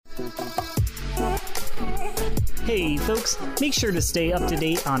Hey folks, make sure to stay up to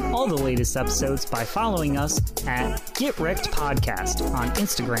date on all the latest episodes by following us at Git Rec'd Podcast on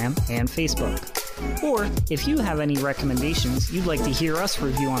Instagram and Facebook. Or, if you have any recommendations you'd like to hear us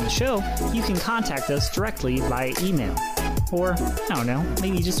review on the show, you can contact us directly via email. Or, I don't know,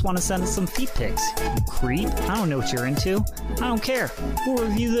 maybe you just want to send us some feet pics. You creep. I don't know what you're into. I don't care. We'll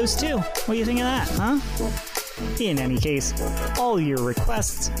review those too. What do you think of that, huh? In any case, all your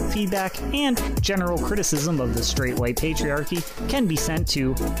requests, feedback, and general criticism of the straight white patriarchy can be sent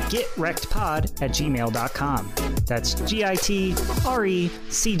to gitrec'dpod@gmail.com. That's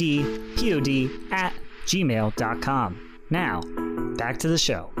gitrec'dpod@gmail.com. Now, back to the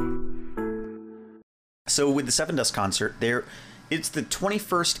show. So with the Seven Dust concert, it's the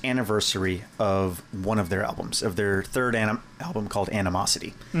 21st anniversary of one of their albums, of their third album called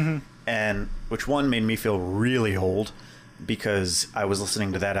Animosity. Mm-hmm. And which one made me feel really old because I was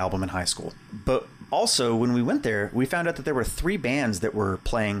listening to that album in high school. But also, when we went there, we found out that there were 3 bands that were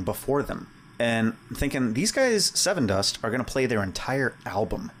playing before them. And I'm thinking, these guys, Seven Dust, are going to play their entire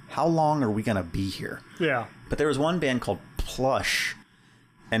album. How long are we going to be here? Yeah. But there was one band called Plush,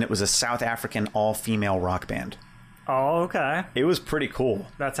 and it was a South African all-female rock band. Oh, okay. It was pretty cool.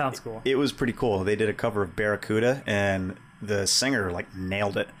 That sounds cool. It was pretty cool. They did a cover of Barracuda, and the singer,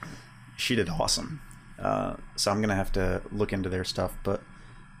 nailed it. She did awesome. So I'm going to have to look into their stuff. But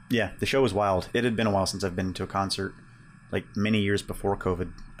yeah, the show was wild. It had been a while since I've been to a concert, many years before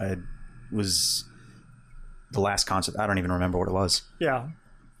COVID. Was the last concert. I don't even remember what it was. Yeah.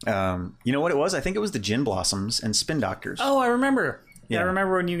 You know what it was? I think it was the Gin Blossoms and Spin Doctors. Oh, I remember. Yeah, Yeah. I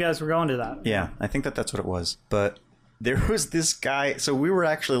remember when you guys were going to that. Yeah, I think that's what it was. But there was this guy. So we were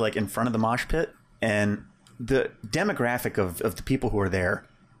actually in front of the mosh pit, and the demographic of the people who are there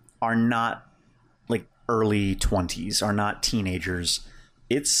are not early 20s, are not teenagers.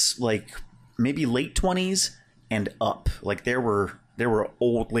 It's maybe late 20s and up. There were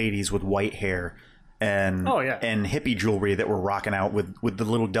old ladies with white hair and and hippie jewelry that were rocking out with the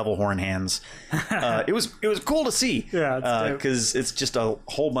little devil horn hands. It was cool to see. Yeah, because it's just a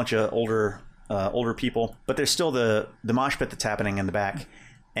whole bunch of older people, but there's still the mosh pit that's happening in the back.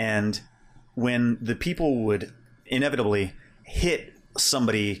 And when the people would inevitably hit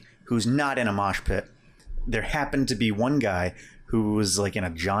somebody who's not in a mosh pit, there happened to be one guy who was in a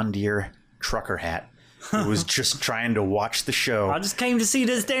John Deere trucker hat who was just trying to watch the show. I just came to see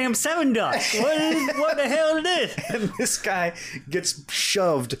this damn Seven Dust. What the hell is this? And this guy gets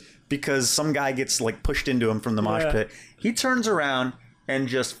shoved because some guy gets pushed into him from the mosh pit. He turns around and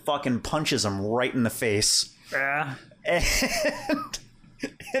just fucking punches him right in the face. Yeah.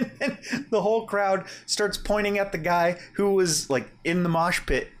 And then the whole crowd starts pointing at the guy who was in the mosh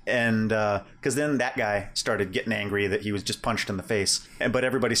pit, and because then that guy started getting angry that he was just punched in the face, but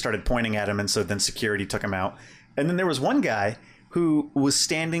everybody started pointing at him, and so then security took him out. And then there was one guy who was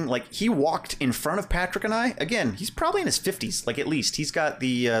standing, he walked in front of Patrick and I. Again, he's probably in his 50s, at least. He's got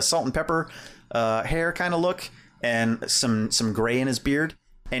the salt and pepper hair kind of look and some gray in his beard,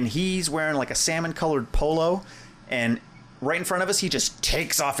 and he's wearing a salmon colored polo, and right in front of us, he just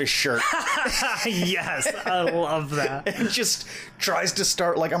takes off his shirt. Yes, I love that. And just tries to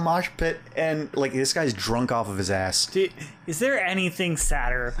start a mosh pit, and this guy's drunk off of his ass. Dude, is there anything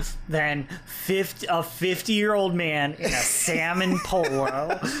sadder than a 50-year-old man in a salmon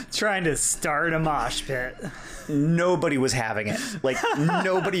polo trying to start a mosh pit? Nobody was having it.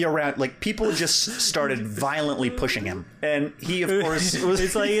 Nobody around. People just started violently pushing him. And he, of course, was...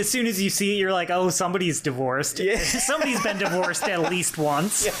 It's as soon as you see it, you're oh, somebody's divorced. Yeah. Somebody's been divorced at least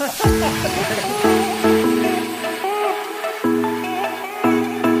once. Yeah.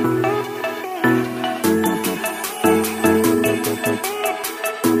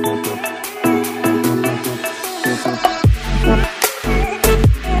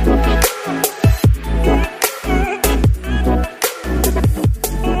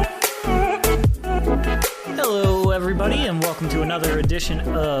 Another edition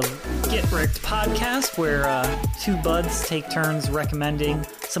of Git Rec'd Podcast, where two buds take turns recommending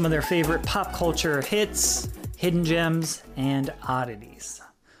some of their favorite pop culture hits, hidden gems, and oddities.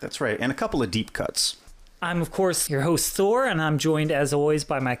 That's right, and a couple of deep cuts. I'm, of course, your host, Thor, and I'm joined, as always,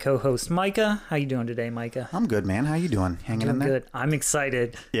 by my co-host, Micah. How you doing today, Micah? I'm good, man. How you doing? Hanging in there? Good. I'm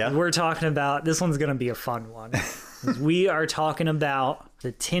excited. Yeah? We're talking about... This one's going to be a fun one. We are talking about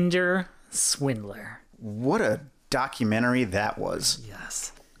the Tinder Swindler. What a documentary that was.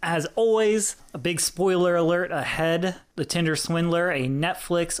 Yes. As always, a big spoiler alert ahead. The Tinder Swindler, a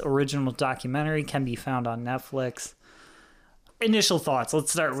Netflix original documentary, can be found on Netflix. Initial thoughts.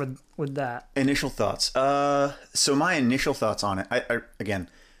 Let's start with that. Initial thoughts. So my initial thoughts on it, I again,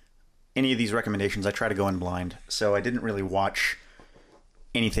 any of these recommendations, I try to go in blind. So I didn't really watch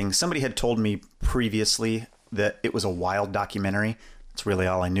anything. Somebody had told me previously that it was a wild documentary. That's really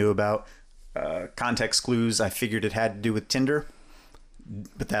all I knew about. Context clues, I figured it had to do with Tinder,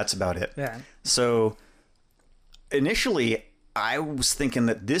 but that's about it. Yeah. So initially, I was thinking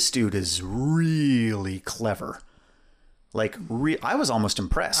that this dude is really clever. Like, I was almost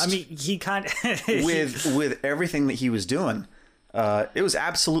impressed. I mean, he kind of with everything that he was doing. It was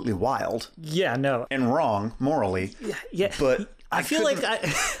absolutely wild. Yeah, no, and wrong morally. Yeah, but I feel like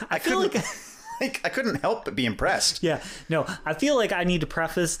I feel like I couldn't help but be impressed. Yeah, no, I feel like I need to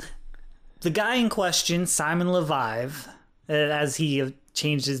preface the guy in question, Simon Leviev, as he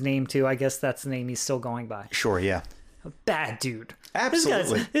changed his name to. I guess that's the name he's still going by. Sure, yeah. Bad dude.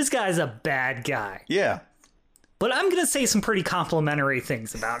 Absolutely. This guy's a bad guy. Yeah. But I'm going to say some pretty complimentary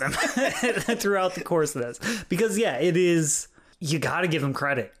things about him throughout the course of this. Because, yeah, it is... You got to give him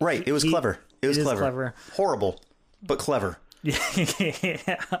credit. Right. It was clever. It was clever. Horrible, but clever.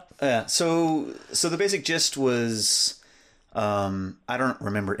 Yeah. So the basic gist was... I don't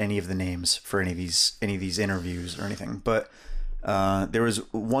remember any of the names for any of these interviews or anything. But there was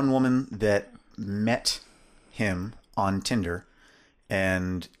one woman that met him on Tinder.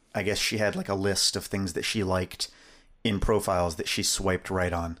 And... I guess she had like a list of things that she liked in profiles that she swiped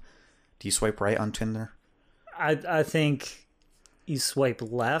right on. Do you swipe right on Tinder? I think you swipe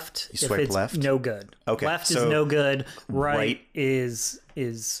left. You swipe left? No good. Okay. Left is no good. Right is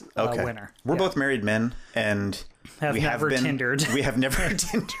a winner. We're both married men and we have never Tindered. We have never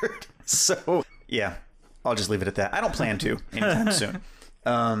Tindered. So yeah, I'll just leave it at that. I don't plan to anytime soon.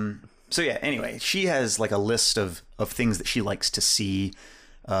 So yeah, anyway, she has like a list of things that she likes to see.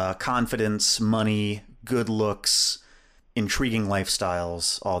 Confidence, money, good looks, intriguing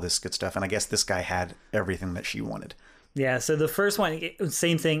lifestyles, all this good stuff. And I guess this guy had everything that she wanted. Yeah, so the first one,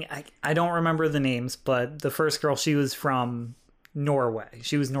 same thing. I don't remember the names, but the first girl, she was from Norway.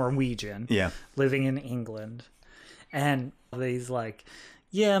 She was Norwegian. Yeah. Living in England. And he's like,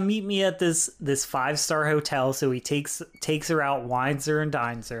 yeah, meet me at this 5-star hotel. So he takes her out, wines her and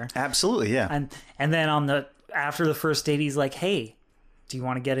dines her. Absolutely, yeah. And then after the first date, he's like, hey, do you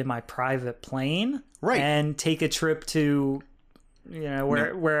want to get in my private plane? Right. And take a trip to,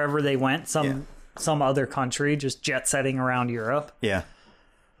 wherever they went, some other country, just jet setting around Europe. Yeah.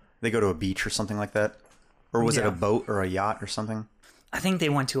 They go to a beach or something like that. Or was it a boat or a yacht or something? I think they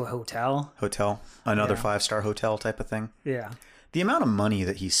went to a hotel. Another 5-star hotel type of thing. Yeah. The amount of money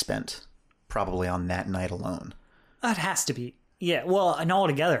that he spent probably on that night alone. That has to be. Yeah. Well, and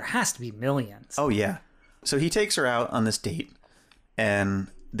altogether, it has to be millions. Oh, yeah. So he takes her out on this date. And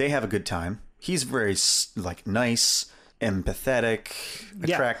they have a good time. He's very nice, empathetic,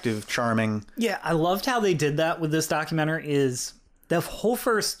 attractive, charming. Yeah, I loved how they did that with this documentary. Is the whole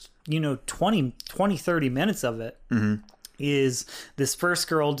first 20, 30 minutes of it is this first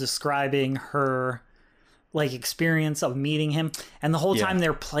girl describing her experience of meeting him, and the whole time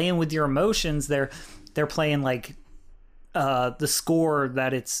they're playing with your emotions. They're playing the score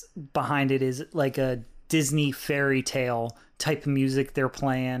that it's behind it is like a Disney fairy tale type of music they're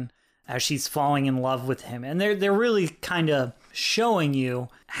playing as she's falling in love with him. And they're really kind of showing you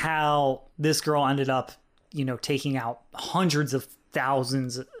how this girl ended up, taking out hundreds of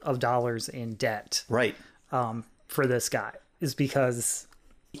thousands of dollars in debt. Right. For this guy is because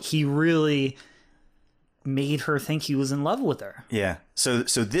he really made her think he was in love with her. Yeah. So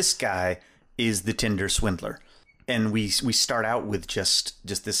this guy is the Tinder swindler. And we start out with just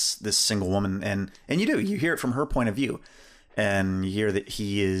this single woman, and you hear it from her point of view, and you hear that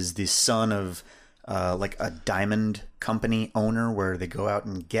he is the son of a diamond company owner where they go out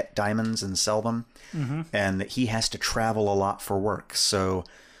and get diamonds and sell them, and that he has to travel a lot for work. So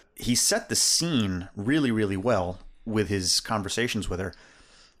he set the scene really, really well with his conversations with her,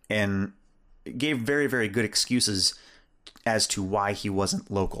 and gave very, very good excuses as to why he wasn't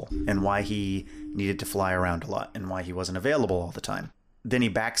local and why he needed to fly around a lot and why he wasn't available all the time. Then he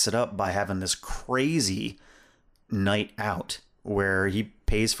backs it up by having this crazy night out where he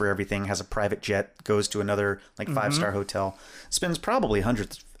pays for everything, has a private jet, goes to another 5-star hotel, spends probably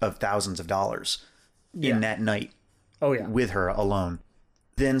hundreds of thousands of dollars in that night with her alone.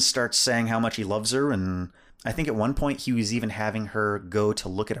 Then starts saying how much he loves her, and I think at one point he was even having her go to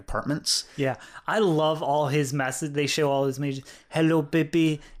look at apartments. Yeah. I love all his messages. They show all his messages. Hello,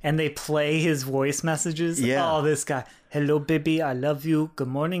 baby. And they play his voice messages. Yeah. Oh, this guy. Hello, baby. I love you. Good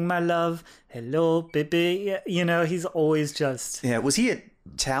morning, my love. Hello, baby. He's always just... Yeah. Was he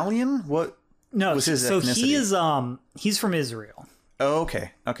Italian? What was his ethnicity? So he's from Israel. Oh,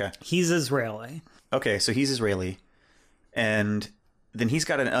 okay. Okay. He's Israeli. Okay. So he's Israeli. And then he's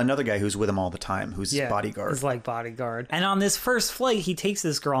got another guy who's with him all the time, who's his bodyguard. He's like bodyguard. And on this first flight, he takes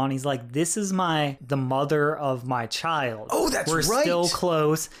this girl and he's like, this is the mother of my child. Oh, that's We're right. We're still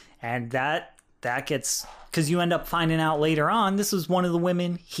close. And that gets, because you end up finding out later on, this was one of the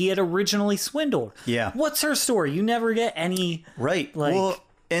women he had originally swindled. Yeah. What's her story? You never get any. Right. Like, well,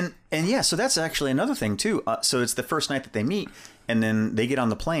 and yeah, so that's actually another thing too. So it's the first night that they meet, and then they get on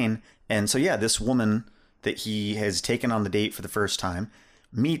the plane. And so, yeah, this woman that he has taken on the date for the first time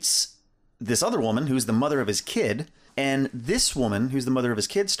meets this other woman who's the mother of his kid. And this woman, who's the mother of his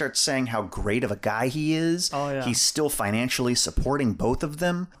kid, starts saying how great of a guy he is. Oh, yeah. He's still financially supporting both of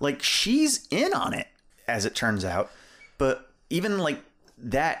them. Like, she's in on it, as it turns out. But even, like,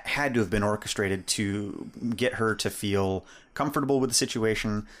 that had to have been orchestrated to get her to feel comfortable with the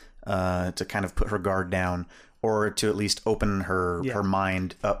situation, to kind of put her guard down, or to at least open her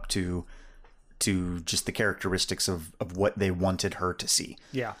mind up to just the characteristics of what they wanted her to see.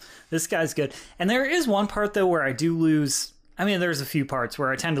 Yeah, this guy's good. And there is one part, though, where I do lose... I mean, there's a few parts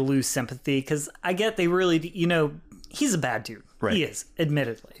where I tend to lose sympathy, because I get they really... he's a bad dude. Right. He is,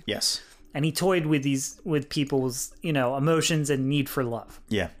 admittedly. Yes. And he toyed with people's, emotions and need for love.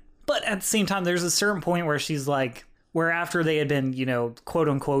 Yeah. But at the same time, there's a certain point where she's like... Where after they had been,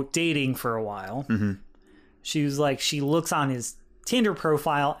 quote-unquote dating for a while, she was like, she looks on his Tinder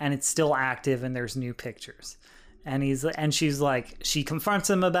profile and it's still active and there's new pictures. And she's like, she confronts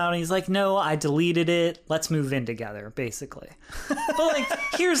him about it. He's like, no, I deleted it. Let's move in together, basically. But like,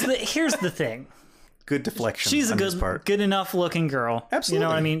 here's the thing. Good deflection. She's on a his part. good enough looking girl. Absolutely. You know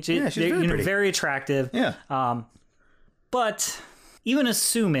what I mean? Yeah, she's very pretty. Very attractive. Yeah. But even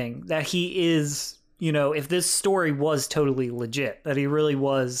assuming that he is, if this story was totally legit, that he really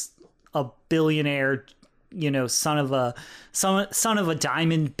was a billionaire, son of a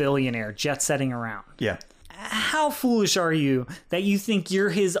diamond billionaire jet setting around. Yeah. How foolish are you that you think you're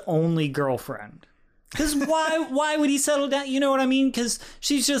his only girlfriend? Because why would he settle down? You know what I mean? Because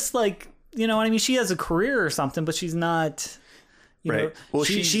she's just like, you know what I mean? She has a career or something, but she's not, right. Well,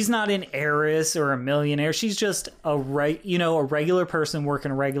 she's not an heiress or a millionaire. She's just a regular person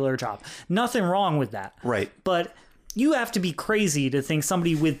working a regular job. Nothing wrong with that. Right. But you have to be crazy to think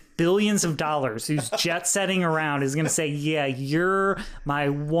somebody with billions of dollars who's jet setting around is going to say, yeah, you're my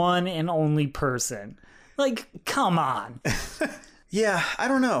one and only person. Like, come on. Yeah, I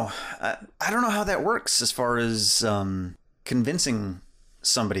don't know. I don't know how that works as far as convincing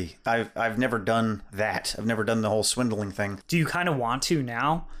somebody. I've never done that. I've never done the whole swindling thing. Do you kind of want to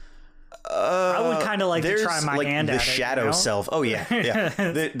now? I would kind of like to try my hand at it. The shadow self. Oh, yeah. Yeah.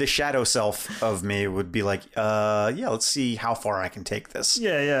 the shadow self of me would be like, yeah, let's see how far I can take this.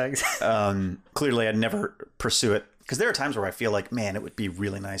 Yeah. Clearly, I'd never pursue it. Because there are times where I feel like, man, it would be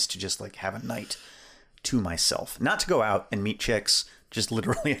really nice to just like have a night to myself. Not to go out and meet chicks, just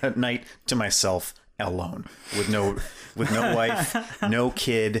literally a night to myself alone with no wife, no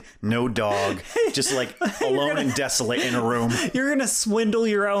kid, no dog, just like alone and desolate in a room. You're gonna swindle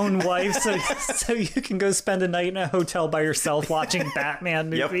your own wife so you can go spend a night in a hotel by yourself watching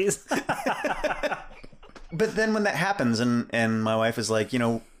Batman movies. Yep. But then when that happens and my wife is like,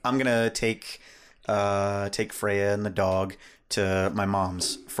 I'm gonna take Freya and the dog to my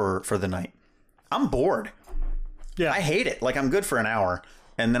mom's for the night, I'm bored. Yeah, I hate it. Like, I'm good for an hour.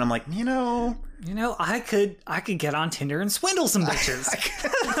 And then I'm like, I could get on Tinder and swindle some bitches.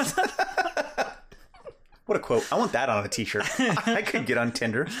 What a quote. I want that on a t-shirt. I could get on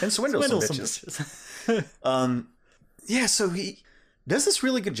Tinder and swindle some bitches. Yeah, so he does this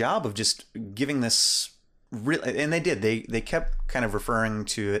really good job of just giving this and they did. They kept kind of referring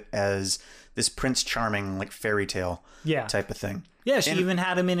to it as this Prince Charming, like, fairy tale type of thing. Yeah, she even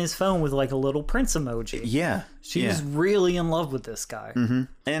had him in his phone with like a little prince emoji. Yeah. She was really in love with this guy. Mm-hmm.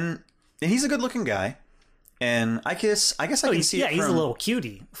 And he's a good looking guy. And I guess I can see it from... he's a little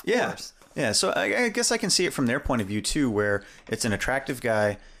cutie, of course. Yeah, so I guess I can see it from their point of view too, where it's an attractive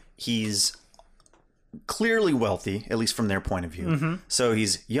guy. He's clearly wealthy, at least from their point of view. Mm-hmm. So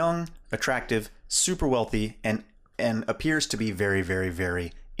he's young, attractive, super wealthy, and appears to be very, very,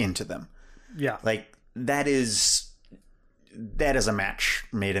 very into them. Yeah. Like, that is a match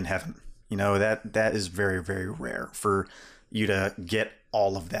made in heaven. That is very, very rare for you to get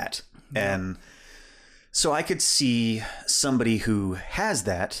all of that. Yeah. And so I could see somebody who has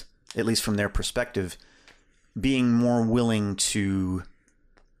that, at least from their perspective, being more willing to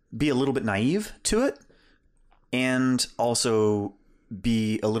be a little bit naive to it, and also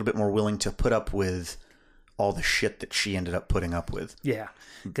be a little bit more willing to put up with all the shit that she ended up putting up with. Yeah,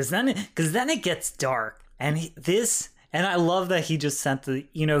 because then it gets dark, and this And I love that he just sent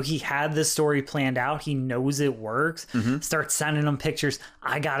he had this story planned out. He knows it works. Starts sending them pictures.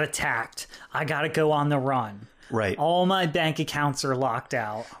 I got attacked. I got to go on the run. Right. All my bank accounts are locked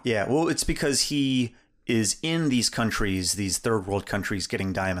out. Yeah. Well, it's because he is in these countries, these third world countries,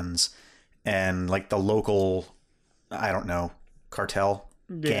 getting diamonds, and like the local, I don't know, cartel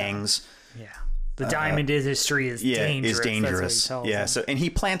gangs. Yeah. The diamond industry is dangerous. Is dangerous. Yeah. So, and he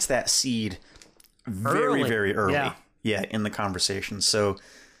plants that seed very, very early. Yeah. In the conversation. So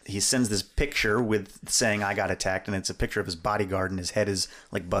he sends this picture with saying, I got attacked. And it's a picture of his bodyguard and his head is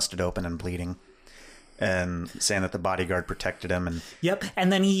like busted open and bleeding. And saying that the bodyguard protected him. And yep.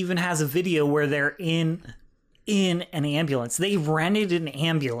 And then he even has a video where they're in an ambulance. They rented an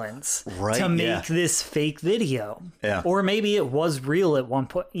ambulance to make this fake video. Yeah. Or maybe it was real at one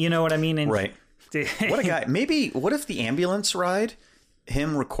point. You know what I mean? And right. What a guy. Maybe, what if the ambulance ride,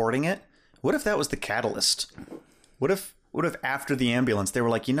 him recording it, what if that was the catalyst? What if after the ambulance, they were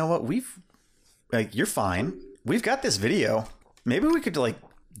like, you know what? You're fine. We've got this video. Maybe we could like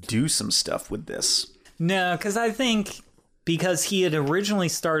do some stuff with this. No, because I think because he had originally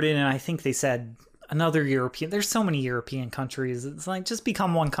started, and I think they said another European. There's so many European countries. It's like, just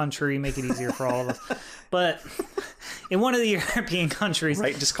become one country, make it easier for all of us. But in one of the European countries,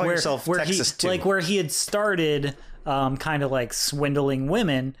 right? Just call yourself Texas too. Like where he had started, kind of like swindling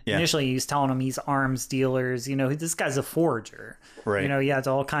women. Yeah. Initially, he was telling them he's arms dealers. This guy's a forger. Right. He has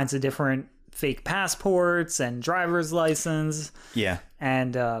all kinds of different fake passports and driver's license. Yeah.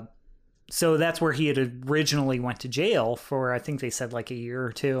 And so that's where he had originally went to jail for, I think they said like a year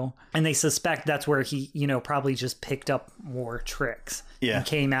or two. And they suspect that's where he, probably just picked up more tricks. Yeah. And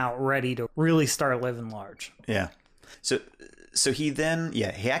came out ready to really start living large. Yeah. So he then,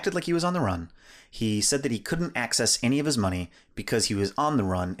 he acted like he was on the run. He said that he couldn't access any of his money because he was on the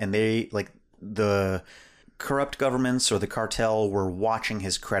run, and they, like, the corrupt governments or the cartel were watching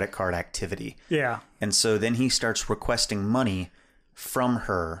his credit card activity. Yeah. And so then he starts requesting money from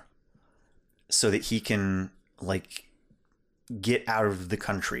her so that he can, like, get out of the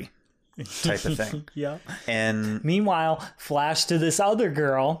country type of thing. Yeah. And meanwhile, flash to this other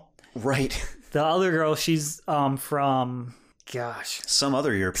girl. Right. The other girl, she's from, some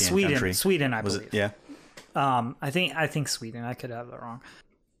other European country. Sweden, I believe. Was it? Yeah. I think Sweden. I could have that wrong.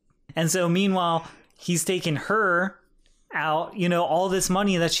 And so meanwhile, he's taking her out. All this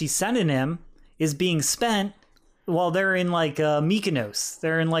money that she's sending him is being spent while they're in like Mykonos.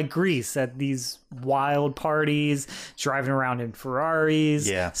 They're in like Greece at these wild parties, driving around in Ferraris,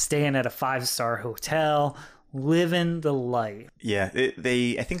 staying at a 5-star hotel, living the life. Yeah,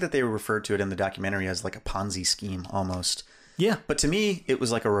 I think that they referred to it in the documentary as like a Ponzi scheme almost. Yeah. But to me, it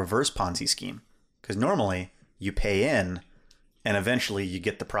was like a reverse Ponzi scheme. Because normally you pay in and eventually you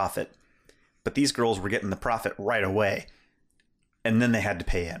get the profit. But these girls were getting the profit right away. And then they had to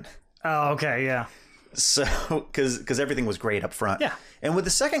pay in. Oh, okay, yeah. So, because everything was great up front. Yeah. And with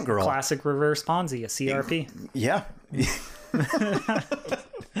the second girl. Classic reverse Ponzi, a CRP. Yeah.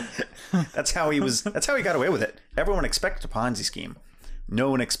 That's how he got away with it. Everyone expects a Ponzi scheme. No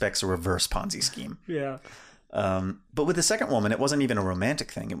one expects a reverse Ponzi scheme. Yeah. But with the second woman, it wasn't even a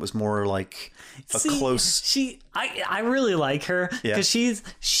romantic thing. It was more like close. I really like her because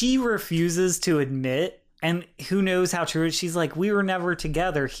she refuses to admit, and who knows how true it is. She's like, we were never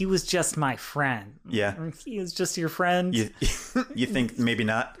together. He was just my friend. Yeah. He was just your friend. You think maybe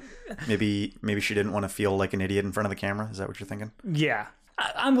not? Maybe she didn't want to feel like an idiot in front of the camera. Is that what you're thinking? Yeah.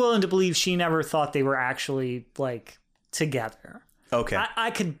 I'm willing to believe she never thought they were actually like together. Okay.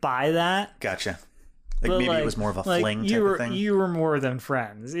 I could buy that. Gotcha. Maybe it was more of a fling type of thing. You were more than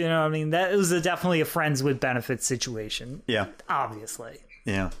friends. What I mean? That was definitely a friends with benefits situation. Yeah. Obviously.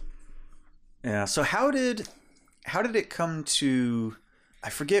 Yeah. Yeah. So how did it come to, I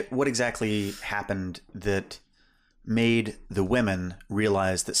forget what exactly happened that made the women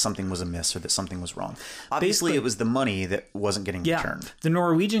realize that something was amiss or that something was wrong. Obviously, it was the money that wasn't getting returned. The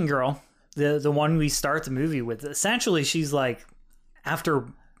Norwegian girl, the one we start the movie with, essentially she's like, after,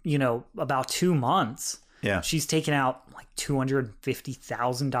 about 2 months, she's taken out like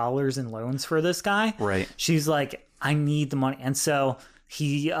 $250,000 in loans for this guy. Right. She's like, I need the money. And so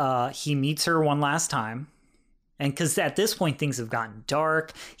he meets her one last time. And because at this point, things have gotten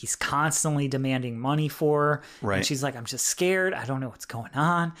dark. He's constantly demanding money for her. Right. And she's like, I'm just scared. I don't know what's going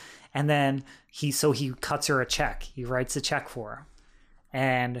on. And then he cuts her a check. He writes a check for her.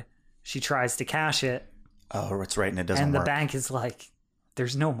 And she tries to cash it. Oh, that's right. And it doesn't work. And the bank is like,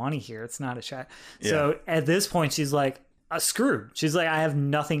 there's no money here. It's not a check. Yeah. So at this point, she's like, screwed. She's like, I have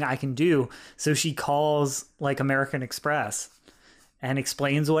nothing I can do. So she calls like American Express. and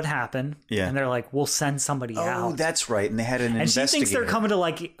explains what happened. Yeah. And they're like, we'll send somebody out. Oh, that's right. And they had an investigator. And she thinks they're coming to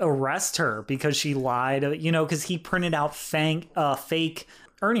like arrest her because she lied, because he printed out fake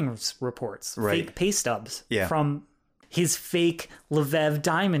earnings reports, fake pay stubs from his fake Leviev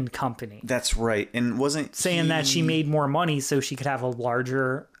diamond company. That's right. And wasn't saying that she made more money so she could have a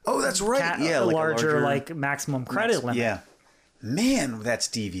larger... Oh, that's right. A larger maximum credit limit. Yeah. Man, that's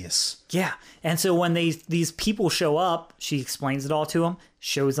devious. Yeah. And so when these people show up, she explains it all to them,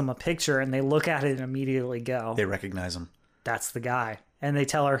 shows them a picture, and they look at it and immediately go... They recognize him. That's the guy. And they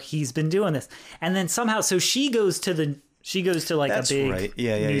tell her he's been doing this. And then somehow... So she goes to like a big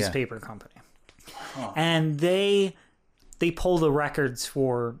newspaper company. Huh. And they pull the records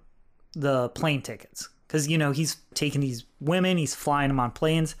for the plane tickets. Because, he's taking these women, he's flying them on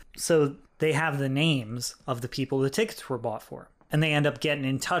planes. So they have the names of the people the tickets were bought for. And they end up getting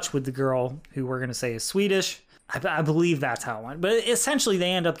in touch with the girl who we're going to say is Swedish. I believe that's how it went. But essentially,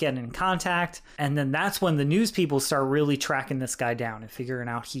 they end up getting in contact. And then that's when the news people start really tracking this guy down and figuring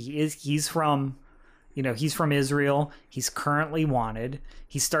out he's from Israel. He's currently wanted.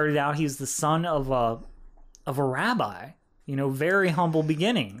 He started out, he was the son of a rabbi. Very humble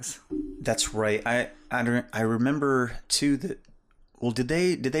beginnings. That's right. I remember too that. Well, did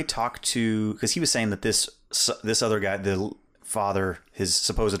they talk to? Because he was saying that this other guy, the father, his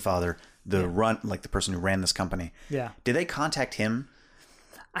supposed father, the person who ran this company. Yeah. Did they contact him?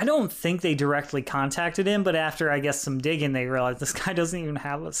 I don't think they directly contacted him, but after I guess some digging, they realized this guy doesn't even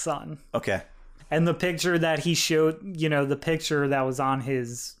have a son. Okay. And the picture that he showed, the picture that was on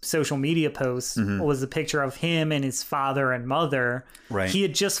his social media post was a picture of him and his father and mother. Right. He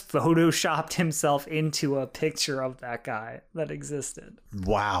had just photoshopped himself into a picture of that guy that existed.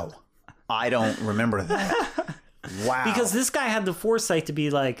 Wow. I don't remember that. Wow. Because this guy had the foresight to be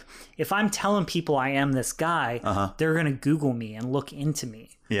like, if I'm telling people I am this guy, they're going to Google me and look into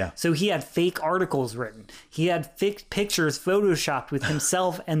me. Yeah. So he had fake articles written. He had fake pictures photoshopped with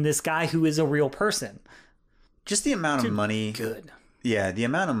himself and this guy who is a real person. Just the amount of money. Good. Yeah, the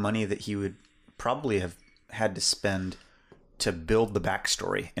amount of money that he would probably have had to spend to build the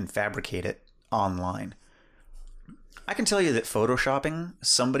backstory and fabricate it online. I can tell you that photoshopping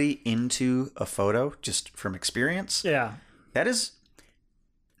somebody into a photo, just from experience, that is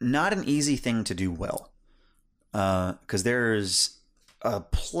not an easy thing to do well. Because there's a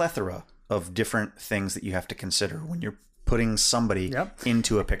plethora of different things that you have to consider when you're putting somebody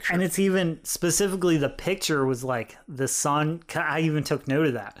into a picture. And it's even specifically the picture was like the sun. I even took note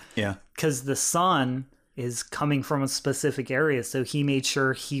of that. Yeah. Because the sun is coming from a specific area. So he made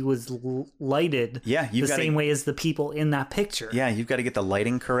sure he was lighted the same way as the people in that picture. Yeah, you've got to get the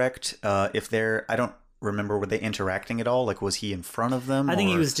lighting correct. I don't remember, were they interacting at all? Like, was he in front of them? I think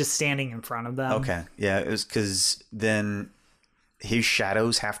he was just standing in front of them. Okay. Yeah, it was because then his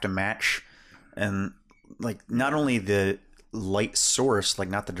shadows have to match. And like not only the light source, like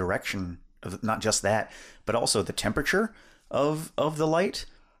not the direction of, not just that, but also the temperature of the light.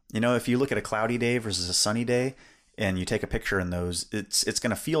 If you look at a cloudy day versus a sunny day and you take a picture in those, it's going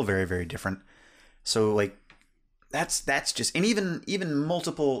to feel very, very different. So like that's just, and even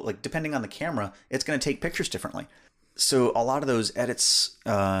multiple, like depending on the camera, it's going to take pictures differently. So a lot of those edits,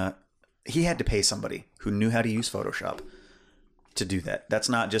 he had to pay somebody who knew how to use Photoshop to do that. That's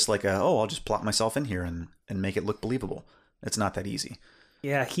not just like I'll just plop myself in here and make it look believable. It's not that easy.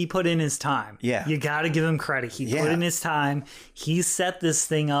 Yeah, he put in his time. Yeah. You got to give him credit. He put in his time. He set this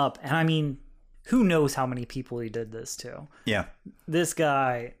thing up. And I mean, who knows how many people he did this to? Yeah. This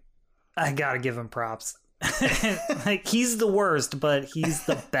guy, I got to give him props. Like, he's the worst, but he's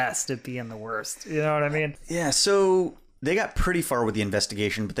the best at being the worst. You know what I mean? Yeah, so they got pretty far with the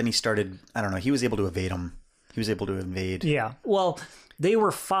investigation, but then he started, I don't know, he was able to evade them. He was able to invade. Yeah. Well, they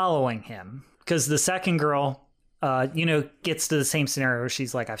were following him because the second girl, gets to the same scenario.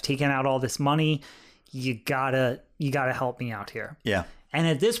 She's like, I've taken out all this money. You gotta help me out here. Yeah. And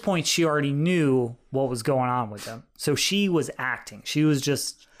at this point, she already knew what was going on with them. So she was acting. She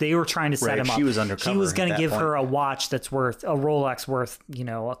was they were trying to set him up. She was undercover. He was going to give her a watch that's worth, a Rolex worth,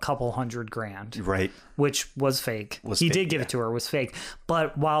 a couple $100,000. Right. Which was fake. He did give it to her, was fake.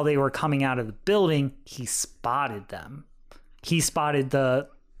 But while they were coming out of the building, he spotted them. He spotted the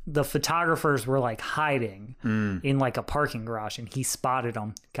photographers were like hiding in like a parking garage, and he spotted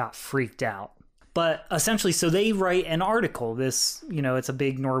them, got freaked out. But essentially, so they write an article. This, it's a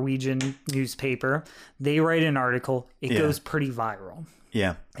big Norwegian newspaper. They write an article. It goes pretty viral.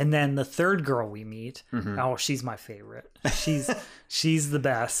 Yeah. And then the third girl we meet, she's my favorite. She's the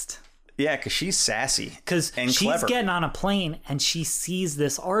best. Yeah, because she's sassy. Because she's clever. getting on a plane and she sees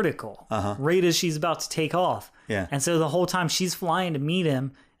this article right as she's about to take off. Yeah. And so the whole time she's flying to meet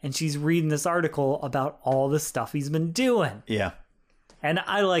him and she's reading this article about all the stuff he's been doing. Yeah. And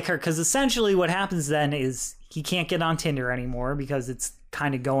I like her because essentially what happens then is he can't get on Tinder anymore because it's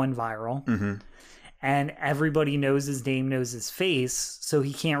kind of going viral. Mm-hmm. And everybody knows his name, knows his face, so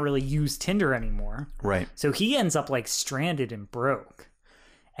he can't really use Tinder anymore. Right. So he ends up like stranded and broke.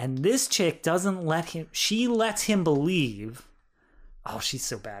 And this chick doesn't let him, she lets him believe, oh, she's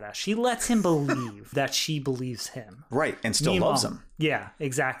so badass. She lets him believe that she believes him. Right. And still loves him. Yeah,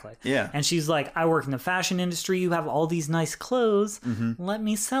 exactly. Yeah. And she's like, I work in the fashion industry. You have all these nice clothes. Mm-hmm. Let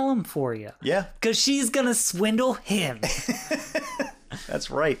me sell them for you. Yeah. Because she's going to swindle him. That's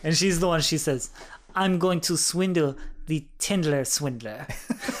right. And she's the one, she says, I'm going to swindle the Tinder Swindler.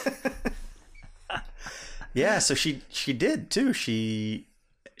 Yeah, so she did too. She's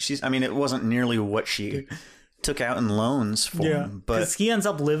I mean, it wasn't nearly what she took out in loans for him, but because he ends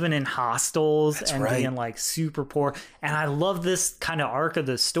up living in hostels and right. being like super poor. And I love this kind of arc of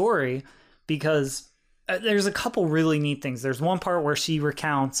the story because there's a couple really neat things. There's one part where she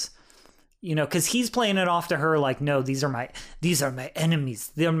recounts, you know, because he's playing it off to her like, no, these are my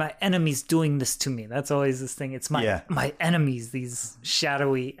enemies. They're my enemies doing this to me. That's always this thing. It's my enemies, these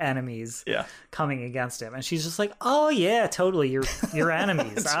shadowy enemies coming against him. And she's just like, oh yeah, totally. You're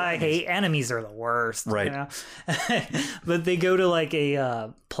enemies. I hate enemies are the worst. Right. You know? But they go to like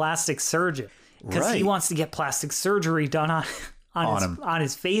a plastic surgeon because he wants to get plastic surgery done on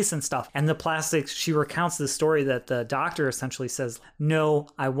his face and stuff. And the plastics, she recounts the story that the doctor essentially says, no,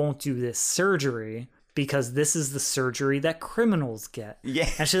 I won't do this surgery because this is the surgery that criminals get. Yeah.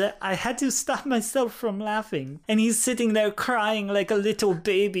 And she's like, I had to stop myself from laughing. And he's sitting there crying like a little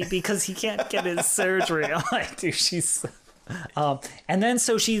baby because he can't get his surgery. I'm like, dude, she's... and then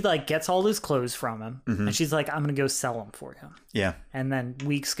so she like gets all his clothes from him and she's like, I'm gonna go sell them for you. Yeah. And then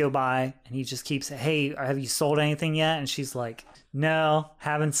weeks go by and he just keeps, hey, have you sold anything yet? And she's like, no,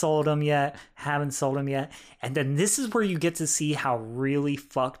 haven't sold them yet. And then this is where you get to see how really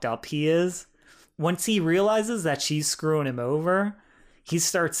fucked up he is. Once he realizes that she's screwing him over, he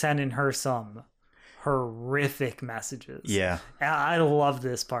starts sending her some horrific messages. Yeah. I love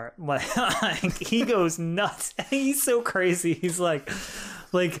this part. Like he goes nuts. He's so crazy. He's like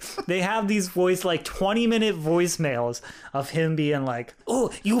they have these 20-minute voicemails of him being like, oh,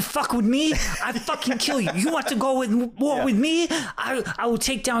 you fuck with me, I fucking kill you. You want to go with war with me? I will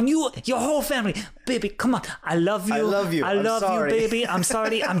take down you, your whole family. Baby, come on. I love you. I love you, baby. I'm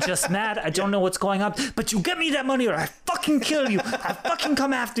sorry. I'm just mad. I don't know what's going on. But you get me that money or I fucking kill you. I fucking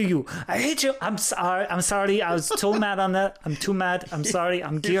come after you. I hate you. I'm sorry. I was too mad on that. I'm too mad. I'm sorry.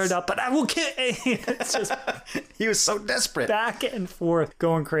 I'm geared up. But I will kill. It's just... He was so desperate. Back and forth.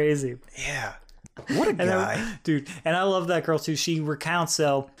 Going crazy. Yeah. What a guy. Dude. And I love that girl too. She recounts,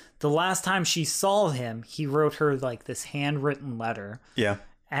 so the last time she saw him, he wrote her like this handwritten letter. Yeah.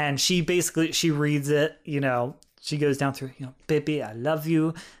 And she reads it, you know, she goes down through, you know, baby, I love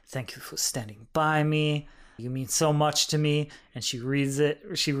you. Thank you for standing by me. You mean so much to me. And she reads it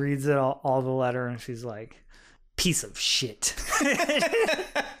all the letter and she's like, piece of shit.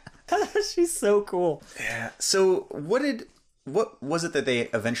 She's so cool. Yeah. So what was it that they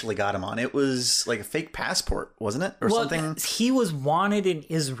eventually got him on? It was like a fake passport, wasn't it? Or something? He was wanted in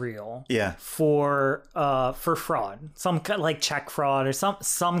Israel for fraud. Some kind like check fraud or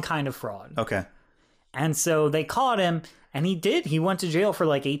some kind of fraud. Okay. And so they caught him and he went to jail for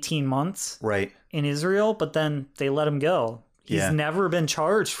like 18 months. Right. In Israel, but then they let him go. He's never been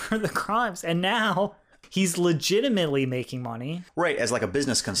charged for the crimes. And now he's legitimately making money. Right, as like a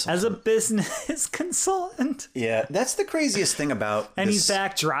business consultant. consultant. Yeah, that's the craziest thing about And he's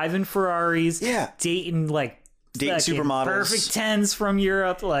back driving Ferraris. Yeah. Dating supermodels. Perfect 10s from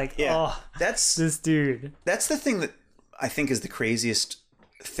Europe. Like, that's this dude. That's the thing that I think is the craziest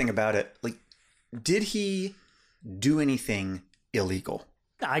thing about it. Like, did he do anything illegal?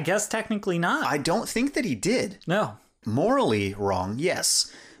 I guess technically not. I don't think that he did. No. Morally wrong,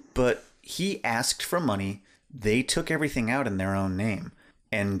 yes. But he asked for money. They took everything out in their own name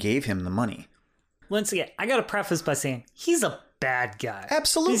and gave him the money. Once again, I got to preface by saying he's a bad guy.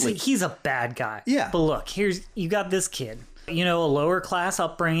 Absolutely. He's a bad guy. Yeah. But look, you got this kid, you know, a lower class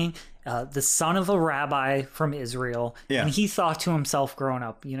upbringing, the son of a rabbi from Israel. Yeah. And he thought to himself growing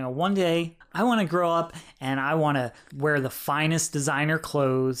up, you know, one day I want to grow up and I want to wear the finest designer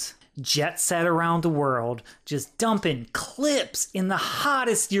clothes, jet set around the world, just dumping clips in the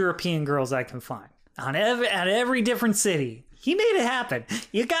hottest European girls I can find at every different city. He made it happen.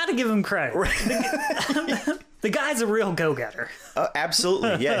 You got to give him credit. The guy's a real go-getter.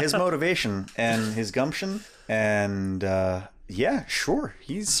 Absolutely. Yeah, his motivation and his gumption. And yeah, sure.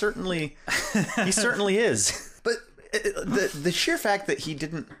 He certainly is. But the sheer fact that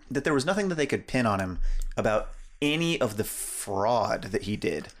that there was nothing that they could pin on him about any of the fraud that he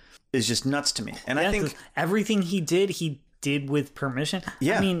did is just nuts to me. And I think everything he did with permission.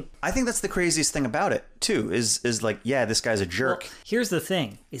 Yeah. I mean, I think that's the craziest thing about it too, is like, yeah, this guy's a jerk. Well, here's the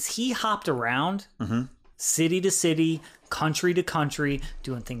thing, is he hopped around city to city, country to country,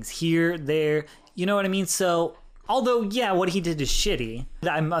 doing things here, there. You know what I mean? So, although, yeah, what he did is shitty,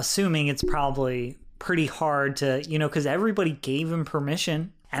 I'm assuming it's probably pretty hard to, because everybody gave him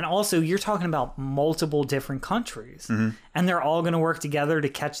permission. And also, you're talking about multiple different countries. And they're all going to work together to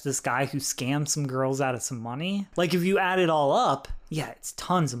catch this guy who scammed some girls out of some money. Like, if you add it all up, yeah, it's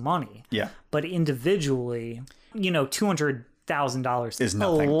tons of money. Yeah. But individually, $200,000 is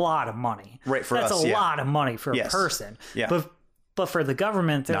nothing. A lot of money. Right, for us, That's a lot of money for a person. Yeah. But for the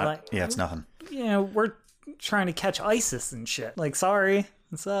government, they're yeah, it's nothing. We're trying to catch ISIS and shit. Like, sorry,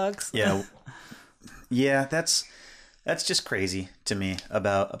 it sucks. Yeah. Yeah, that's just crazy to me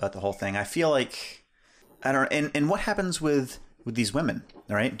about the whole thing. I feel like, I don't know. And what happens with these women,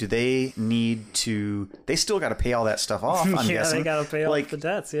 all right? Do they need to, they still got to pay all that stuff off, I'm guessing. They got to pay off the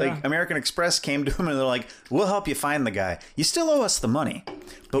debts, yeah. Like American Express came to them and they're like, we'll help you find the guy. You still owe us the money,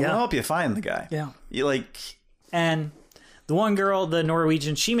 but we'll help you find the guy. Yeah. And the one girl, the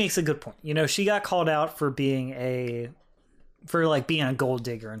Norwegian, she makes a good point. She got called out for being a gold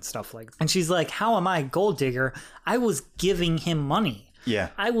digger and stuff like that. And she's like, how am I a gold digger? I was giving him money. Yeah.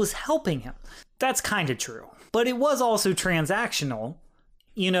 I was helping him. That's kind of true. But it was also transactional.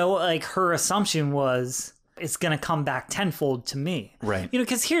 Like her assumption was it's going to come back tenfold to me. Right.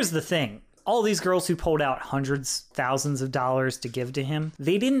 Because here's the thing. All these girls who pulled out hundreds, thousands of dollars to give to him,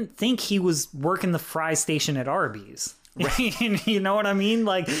 they didn't think he was working the fry station at Arby's. Right. You know what I mean?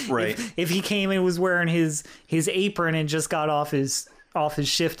 Like, right. if he came and was wearing his apron and just got off his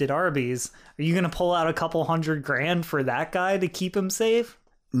shift at Arby's, are you going to pull out a couple $100,000 for that guy to keep him safe?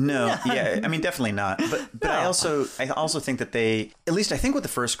 No. Yeah. I mean, definitely not. But no. I also think that they, at least I think with the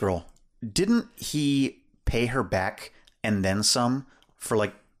first girl, didn't he pay her back and then some for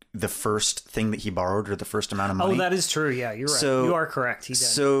like the first thing that he borrowed or the first amount of money? Oh, that is true. Yeah, you're right. You are correct. He did.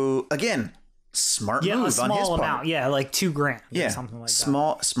 So again, smart move on his part. Yeah, a small amount. Yeah, like $2,000. Yeah, or something like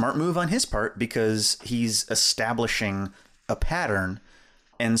that. Smart move on his part because he's establishing a pattern.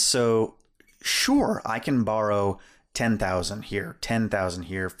 And so, sure, I can borrow 10,000 here, 10,000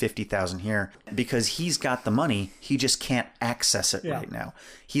 here, 50,000 here because he's got the money. He just can't access it right now.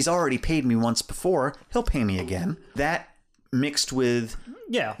 He's already paid me once before. He'll pay me again. That mixed with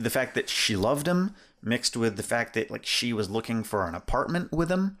the fact that she loved him, mixed with the fact that like she was looking for an apartment with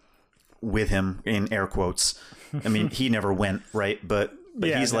him in air quotes. I mean, he never went, right? But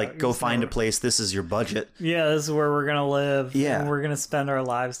he's like, go find a place. This is your budget. Yeah, this is where we're going to live. Yeah. And we're going to spend our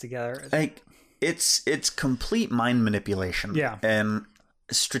lives together. Like, it's complete mind manipulation. Yeah. And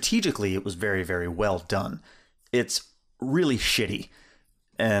strategically, it was very, very well done. It's really shitty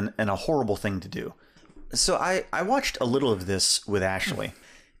and a horrible thing to do. So I watched a little of this with Ashley.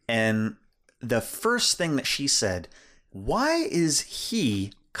 And the first thing that she said, why is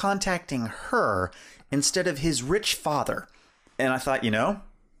he contacting her instead of his rich father? And I thought,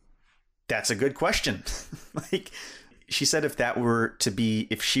 that's a good question. Like, she said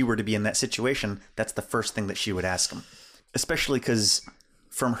if she were to be in that situation, that's the first thing that she would ask him. Especially because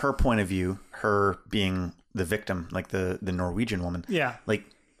from her point of view, her being the victim, like the Norwegian woman, like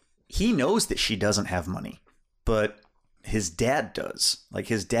he knows that she doesn't have money, but his dad does. Like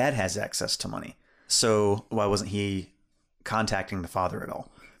his dad has access to money. So why wasn't he contacting the father at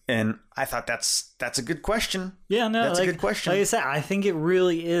all? And I thought that's a good question. Yeah, no, that's a good question. Like I said, I think it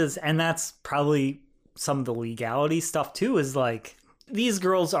really is. And that's probably some of the legality stuff too, is like these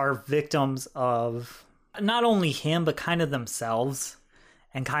girls are victims of not only him, but kind of themselves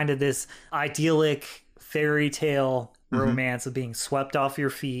and kind of this idyllic fairy tale romance of being swept off your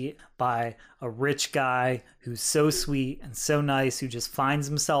feet by a rich guy who's so sweet and so nice, who just finds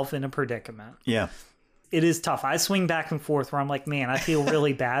himself in a predicament. Yeah. It is tough. I swing back and forth where I'm like, man, I feel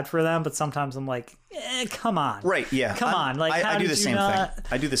really bad for them, but sometimes I'm like, come on. Right, yeah. Come on. Like, I do the same thing.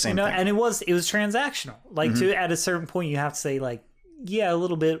 I do the same thing. And it was transactional. Like, at a certain point, you have to say, like, yeah, a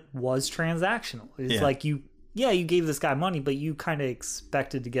little bit was transactional. It's like, you gave this guy money, but you kind of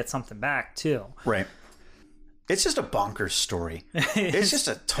expected to get something back, too. Right. It's just a bonkers story. It's just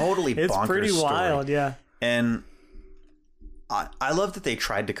a totally bonkers story. It's pretty wild, yeah. And I love that they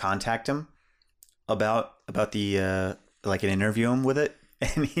tried to contact him about the like an interview him with it,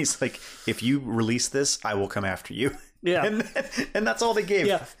 And he's like, if you release this, I will come after you. Yeah. And that's all they gave.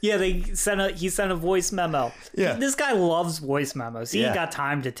 Yeah. He sent a voice memo. Yeah. This guy loves voice memos. He ain't got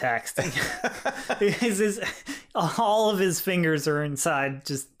time to text. All of his fingers are inside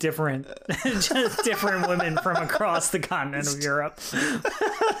just different women from across the continent of Europe.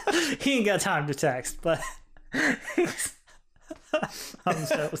 He ain't got time to text, but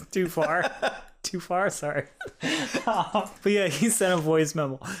too far, sorry. But yeah, he sent a voice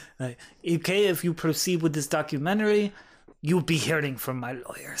memo. Like, okay, if you proceed with this documentary, you'll be hearing from my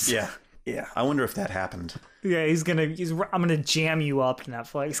lawyers. Yeah. I wonder if that happened. Yeah, I'm gonna jam you up,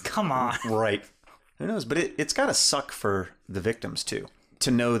 Netflix. Come on. Right. Who knows? But it's gotta suck for the victims too,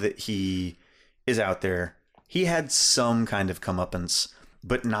 to know that he is out there. He had some kind of comeuppance,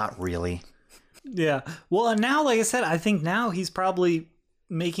 but not really. Yeah. Well, and now, like I said, I think now he's probably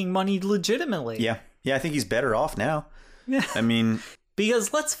making money legitimately. Yeah. I think he's better off now. Yeah. I mean,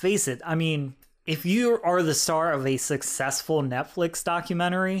 because let's face it. I mean, if you are the star of a successful Netflix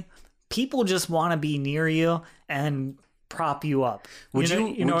documentary, people just want to be near you and prop you up.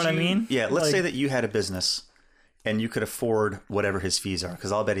 You know what I mean? Yeah. Let's say that you had a business and you could afford whatever his fees are,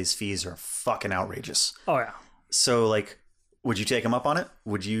 because I'll bet his fees are fucking outrageous. Oh yeah. So like, would you take him up on it?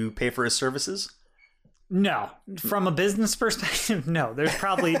 Would you pay for his services? No, from a business perspective, no. There's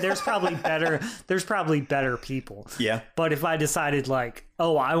probably better people. Yeah. But if I decided like,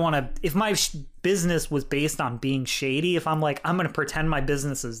 if my business was based on being shady, if I'm like, I'm going to pretend my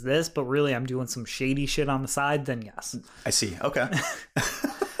business is this, but really I'm doing some shady shit on the side, then yes. I see. Okay.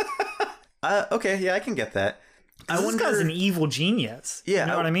 Okay. Yeah, I can get that. This guy's an evil genius. Yeah.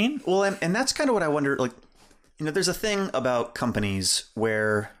 You know what I mean? Well, and that's kind of what I wonder. Like, there's a thing about companies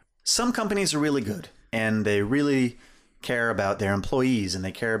where some companies are really good and they really care about their employees and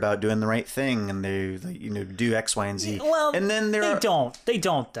they care about doing the right thing and they do X, Y, and Z. Well, and then they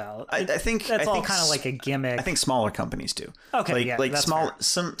don't though. I think that's all kind of like a gimmick. I think smaller companies do. Okay, like that's small,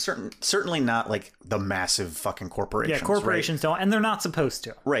 fair. certainly not like the massive fucking corporations. Yeah, corporations don't, and they're not supposed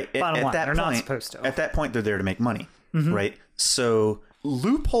to. Right. Bottom line, they're not supposed to. At that point, they're there to make money, right? So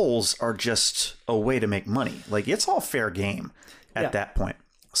loopholes are just a way to make money. Like, it's all fair game at that point.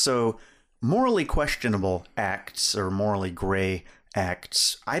 So morally questionable acts or morally gray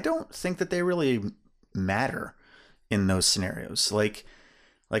acts, I don't think that they really matter in those scenarios. Like,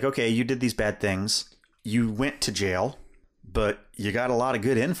 okay, you did these bad things. You went to jail, but you got a lot of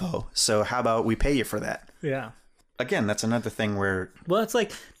good info. So how about we pay you for that? Yeah. Again, that's another thing where... Well, it's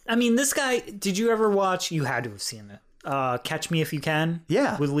like, I mean, this guy, did you ever watch, you had to have seen it, Catch Me If You Can?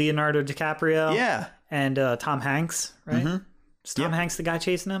 Yeah. With Leonardo DiCaprio? Yeah. And Tom Hanks, right? Mm-hmm. Is Tom Hanks the guy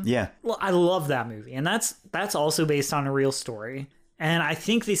chasing him? Yeah. Well, I love that movie. And that's also based on a real story. And I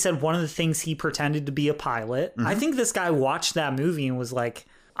think they said one of the things he pretended to be a pilot. Mm-hmm. I think this guy watched that movie and was like,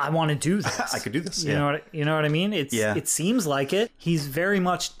 I want to do this. I could do this. You know what I mean? It seems like it. He's very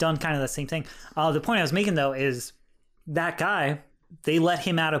much done kind of the same thing. The point I was making, though, is that guy, they let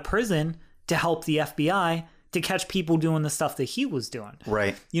him out of prison to help the FBI to catch people doing the stuff that he was doing.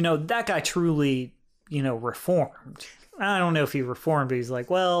 Right. That guy truly, reformed. I don't know if he reformed, but he's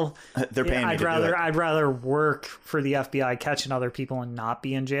like, well, they're paying me to do it. I'd rather work for the FBI catching other people and not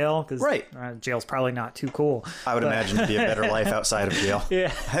be in jail, because jail's probably not too cool. I would imagine it'd be a better life outside of jail.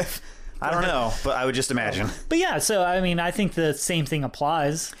 Yeah. I don't know, but I would just imagine. But yeah, so I mean, I think the same thing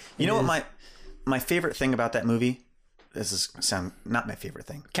applies. You know what my favorite thing about that movie? This is not my favorite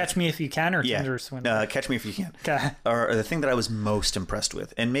thing. Catch Me If You Can or Tinder Swindler? Catch Me If You Can. Okay. Or the thing that I was most impressed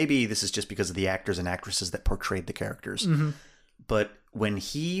with, and maybe this is just because of the actors and actresses that portrayed the characters, but when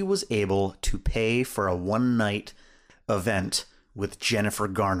he was able to pay for a one-night event with Jennifer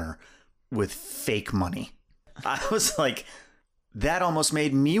Garner with fake money, I was like, that almost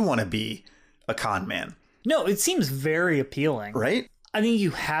made me want to be a con man. No, it seems very appealing. Right? I think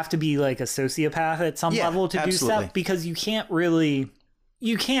you have to be like a sociopath at some level to do stuff, because you can't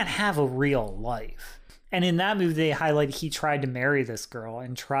have a real life. And in that movie, they highlighted he tried to marry this girl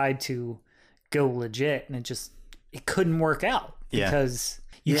and tried to go legit, and it couldn't work out because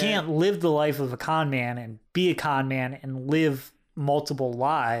you can't live the life of a con man and be a con man and live multiple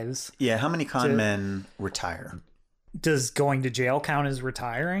lives. Yeah. How many con men retire? Does going to jail count as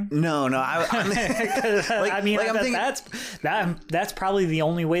retiring? No. That's probably the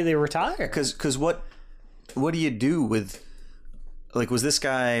only way they retire. Because what do you do with, like, was this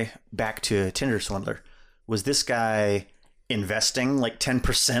guy, back to Tinder Swindler, was this guy investing like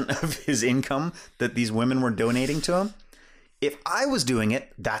 10% of his income that these women were donating to him? If I was doing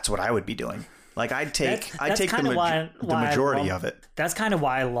it, that's what I would be doing. Like, I'd take the majority of it. That's kind of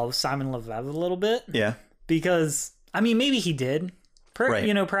why I love Simon Leviev a little bit. Yeah. Because, I mean, maybe he did, Right.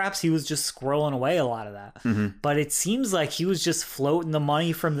 You know, perhaps he was just squirreling away a lot of that. But it seems like he was just floating the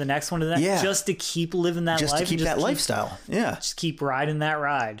money from the next one to the next just to keep living that life. Just to keep that lifestyle. Yeah. Just keep riding that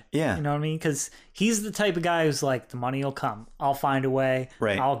ride. Yeah. You know what I mean? Because he's the type of guy who's like, the money will come. I'll find a way.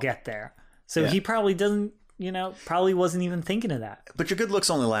 Right. I'll get there. So he probably doesn't, you know, probably wasn't even thinking of that. But your good looks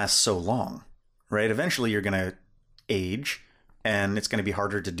only last so long, right? Eventually you're going to age, and it's going to be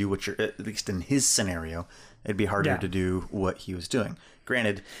harder to do what you're, at least in his scenario, it'd be harder to do what he was doing.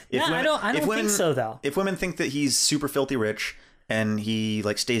 Granted, I don't think so, though. If women think that he's super filthy rich and he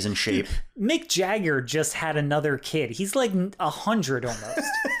like stays in shape, Mick Jagger just had another kid. He's like 100 almost,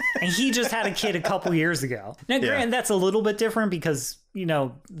 and he just had a kid a couple years ago. Now, granted, that's a little bit different because you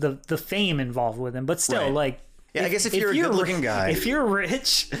know the fame involved with him, but still, like, I guess if you're a good-looking guy, if you're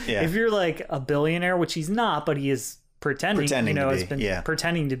rich, if you're like a billionaire, which he's not, but he is pretending you know, has been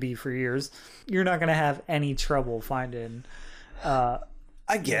pretending to be for years, you're not going to have any trouble finding.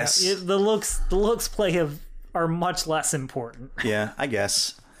 I guess the looks are much less important. Yeah, I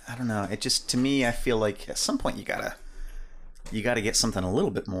guess. I don't know. It just, to me, I feel like at some point you gotta get something a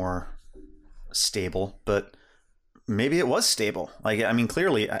little bit more stable. But maybe it was stable. Like, I mean,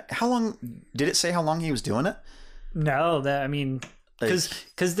 clearly, how long did it say how long he was doing it? No, I mean,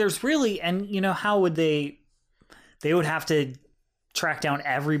 because there's really, and you know, how would they would have to track down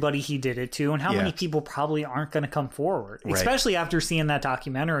everybody he did it to, and how many people probably aren't going to come forward, especially after seeing that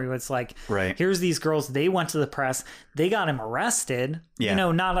documentary where it's like, here's these girls, they went to the press, they got him arrested, you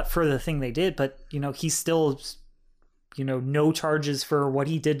know, not for the thing they did, but you know, he's still, you know, no charges for what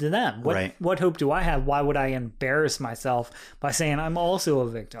he did to them. What hope do I have? Why would I embarrass myself by saying I'm also a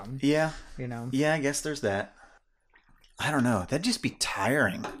victim? You know? Yeah, I guess there's that. I don't know. That'd just be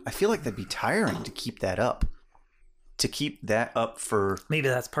tiring. I feel like that'd be tiring to keep that up. To keep that up for... Maybe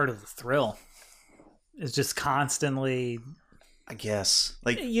that's part of the thrill. It's just constantly... I guess.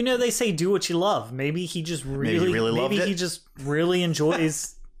 Like, you know, they say do what you love. Maybe he just he just really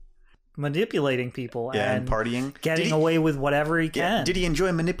enjoys manipulating people and partying. Getting away with whatever he can. Did he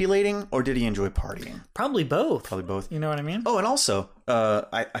enjoy manipulating or did he enjoy partying? Probably both. Probably both. You know what I mean? Oh, and also,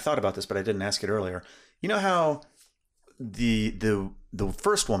 I thought about this, but I didn't ask it earlier. You know how the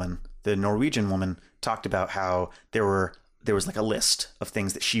first woman, the Norwegian woman, talked about how there was like a list of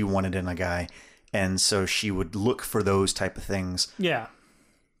things that she wanted in a guy, and so she would look for those type of things. Yeah.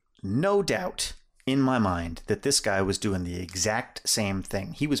 No doubt in my mind that this guy was doing the exact same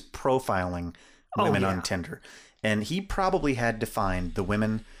thing. He was profiling women on Tinder, and he probably had to find the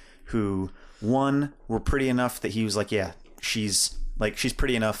women who, one, were pretty enough that he was like, yeah, she's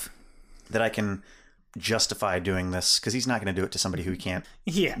pretty enough that I can justify doing this, because he's not going to do it to somebody who he can't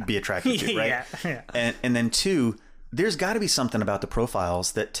be attracted to, right? And then two, there's got to be something about the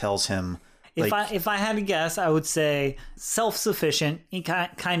profiles that tells him, like, if I had to guess, I would say self-sufficient,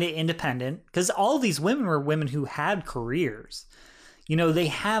 kind of independent, because all these women were women who had careers. You know, they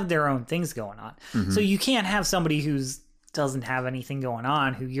have their own things going on. So you can't have somebody who doesn't have anything going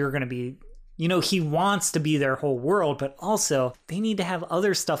on, who you're going to be, you know, he wants to be their whole world, but also they need to have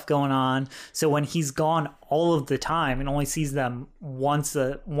other stuff going on. So when he's gone all of the time and only sees them once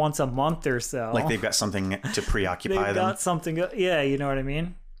a month or so, like they've got something to preoccupy them. They've got something. Yeah, you know what I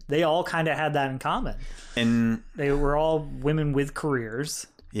mean? They all kind of had that in common. And they were all women with careers.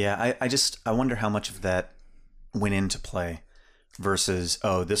 Yeah, I wonder how much of that went into play versus,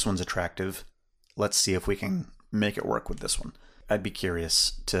 oh, this one's attractive. Let's see if we can make it work with this one. I'd be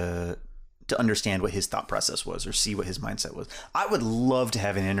curious to understand what his thought process was, or see what his mindset was. I would love to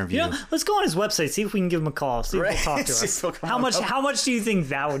have an interview. You know, let's go on his website, see if we can give him a call, see if he'll talk to us. How much do you think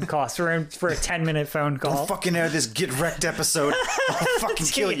that would cost for a 10-minute phone call? Don't fucking air this Git Rec'd episode. I'll fucking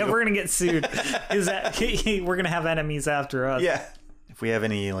kill you. We're gonna get sued. We're gonna have enemies after us. Yeah. If we have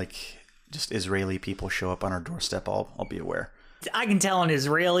any like just Israeli people show up on our doorstep, I'll be aware. I can tell an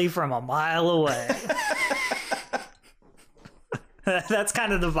Israeli from a mile away. That's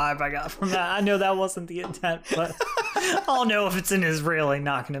kind of the vibe I got from that. I know that wasn't the intent, but I'll know if it's an Israeli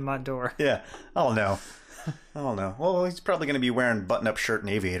knocking at my door. Yeah, I'll know. Well, he's probably going to be wearing button-up shirt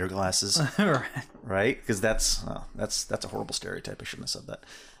and aviator glasses, right? Because that's a horrible stereotype. I shouldn't have said that.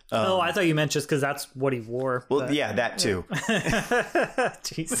 I thought you meant just because that's what he wore. Well, but, yeah, that too.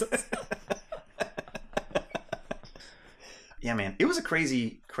 Jesus. Yeah, man, it was a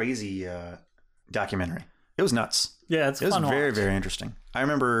crazy documentary. It was nuts. Yeah, it was very, very interesting. I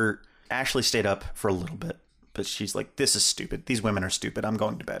remember Ashley stayed up for a little bit, but she's like, this is stupid. These women are stupid. I'm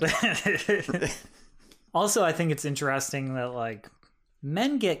going to bed. Also, I think it's interesting that, like,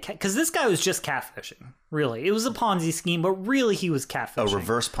 men get because this guy was just catfishing. Really, it was a Ponzi scheme, but really he was catfishing. A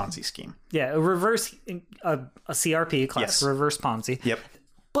reverse Ponzi scheme. Yeah, a reverse a CRP class, reverse Ponzi. Yep.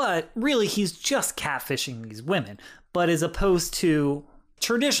 But really, he's just catfishing these women. But as opposed to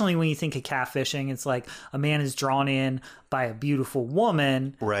traditionally, when you think of catfishing, it's like a man is drawn in by a beautiful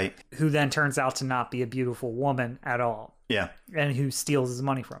woman, right? Who then turns out to not be a beautiful woman at all. Yeah, and who steals his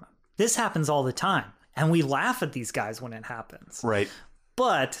money from him. This happens all the time, and we laugh at these guys when it happens, right?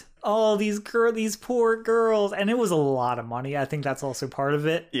 But these poor girls, and it was a lot of money. I think that's also part of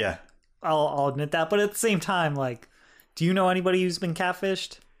it. Yeah, I'll admit that. But at the same time, like, do you know anybody who's been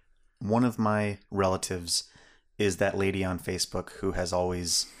catfished? One of my relatives is that lady on Facebook who has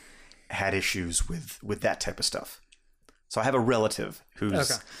always had issues with that type of stuff. So I have a relative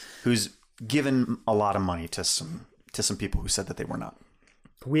who's given a lot of money to some people who said that they were not.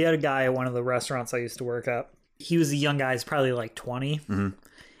 We had a guy at one of the restaurants I used to work at. He was a young guy, he's probably like 20,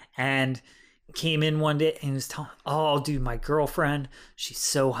 and came in one day and he was telling, "Oh, dude, my girlfriend, she's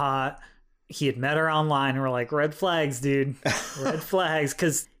so hot." He had met her online, and we're like, "Red flags, dude, red flags,"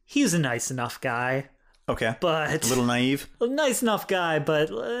 because he was a nice enough guy. Okay, but a little naive. A nice enough guy, but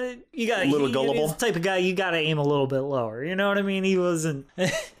you got a little gullible. He's the type of guy you got to aim a little bit lower. You know what I mean? He wasn't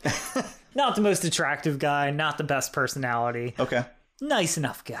not the most attractive guy, not the best personality. Okay, nice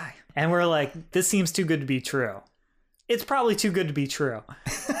enough guy. And we're like, this seems too good to be true. It's probably too good to be true.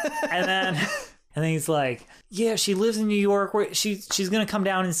 and then he's like, yeah, she lives in New York. Where she's gonna come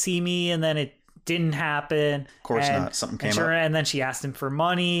down and see me, and then it didn't happen. Of course not. Something came up. And then she asked him for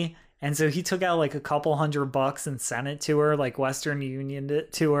money. And so he took out like a couple $100 and sent it to her, like Western Unioned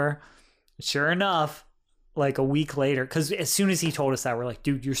it to her. Sure enough, like a week later, because as soon as he told us that, we're like,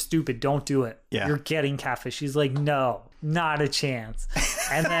 dude, you're stupid. Don't do it. Yeah. You're getting catfish. She's like, no, not a chance.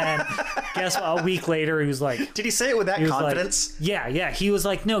 And then guess what? A week later, he was like, did he say it with that confidence? Like, yeah. He was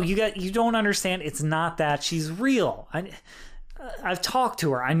like, no, you don't understand. It's not that. She's real. I've talked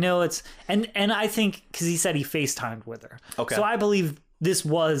to her. I know it's, and I think, because he said he FaceTimed with her. Okay. So I believe this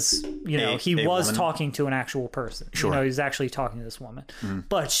was, he was woman. Talking to an actual person. Sure. He was actually talking to this woman.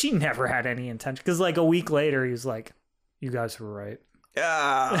 But she never had any intention. Because like a week later, he was like, you guys were right.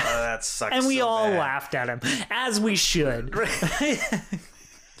 Yeah, that sucks. And we so all bad. Laughed at him, as we should.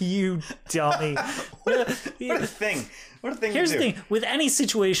 You dummy. What a thing. What a thing. Here's the thing. With any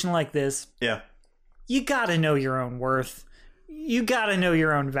situation like this, you got to know your own worth. You got to know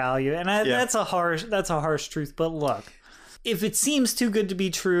your own value. And that's a harsh truth. But look. If it seems too good to be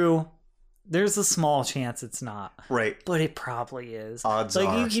true, there's a small chance it's not. Right. But it probably is. Odds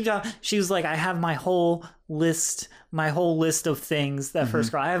are. You keep talking. She was like, I have my whole list of things. That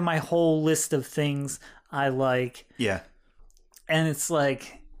first girl, I have my whole list of things I like. Yeah. And it's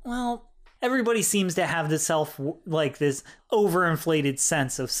like, well, everybody seems to have this this overinflated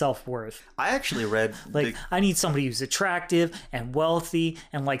sense of self-worth. I actually read I need somebody who's attractive and wealthy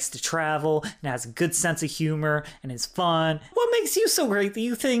and likes to travel and has a good sense of humor and is fun. What makes you so great that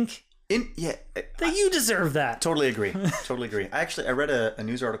you think that you deserve that? Totally agree. I read a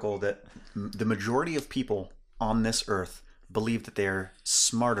news article that the majority of people on this earth believe that they're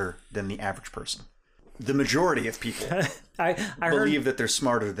smarter than the average person. The majority of people I believe that they're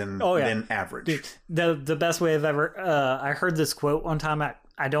smarter than average. Dude, the best way I've ever I heard this quote one time.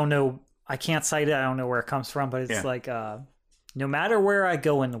 I don't know. I can't cite it. I don't know where it comes from, but it's like, no matter where I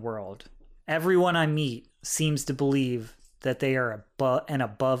go in the world, everyone I meet seems to believe that they are an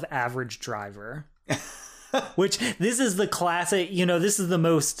above average driver. Which this is the classic, this is the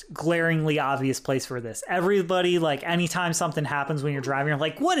most glaringly obvious place for this. Everybody, like, anytime something happens when you're driving, you're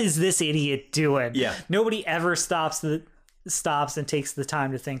like, what is this idiot doing? Yeah. Nobody ever stops and takes the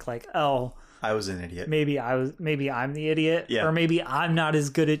time to think like, oh, I was an idiot. Maybe I'm the idiot. Yeah. Or maybe I'm not as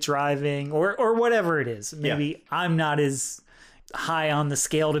good at driving or whatever it is. Maybe I'm not as high on the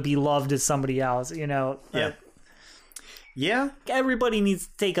scale to be loved as somebody else, Yeah. Everybody needs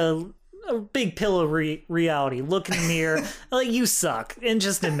to take a big pill of reality, look in the mirror, like, you suck, and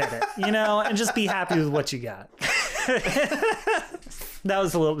just admit it, and just be happy with what you got. That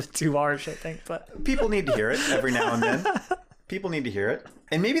was a little bit too harsh, I think, but people need to hear it every now and then. People need to hear it.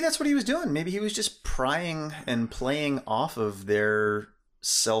 And maybe that's what he was doing. Maybe he was just prying and playing off of their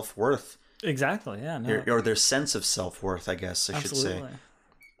self-worth. Exactly, yeah. No. Or their sense of self-worth, I guess I should say.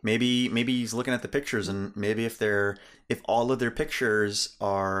 Maybe he's looking at the pictures, and maybe if all of their pictures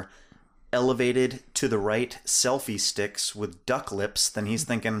are elevated to the right selfie sticks with duck lips, then he's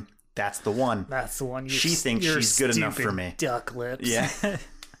thinking, that's the one. That's the one. She thinks she's good enough for me. Duck lips. Yeah.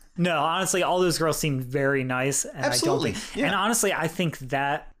 No, honestly, all those girls seemed very nice. And absolutely. And honestly, I think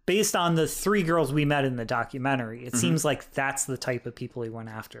that based on the 3 girls we met in the documentary, it seems like that's the type of people he went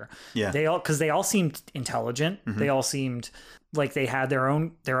after. Yeah. Because they all seemed intelligent. They all seemed like they had their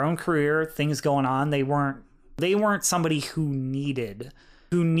own career, things going on. They weren't somebody who needed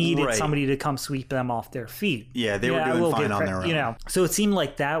Right. somebody to come sweep them off their feet. Yeah, they were doing fine on their own. You know, so it seemed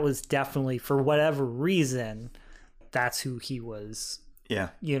like that was definitely, for whatever reason, that's who he was, Yeah.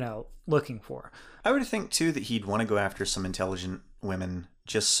 you know, looking for. I would think, too, that he'd want to go after some intelligent women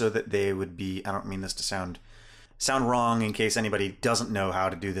just so that they would be, I don't mean this to sound wrong in case anybody doesn't know how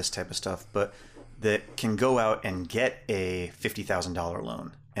to do this type of stuff, but that can go out and get a $50,000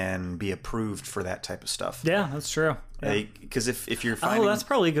 loan and be approved for that type of stuff. Yeah, that's true. Because if you're finding... Oh, that's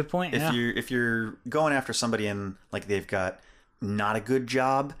probably a good point. If you're going after somebody and like they've got not a good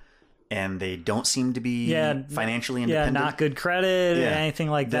job and they don't seem to be financially independent. Yeah, not good credit or anything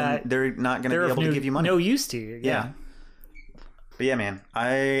like that. They're not going to be able to give you money. No use to you. Yeah. But yeah, man,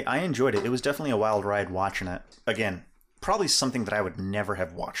 I enjoyed it. It was definitely a wild ride watching it. Again, probably something that I would never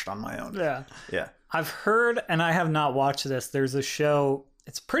have watched on my own. Yeah. Yeah. I've heard, and I have not watched this, there's a show,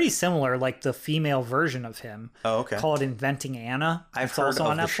 it's pretty similar, like the female version of him. Oh, okay. Called Inventing Anna. I've heard also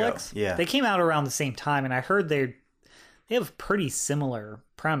of on the Netflix. show. Yeah. They came out around the same time, and I heard they have a pretty similar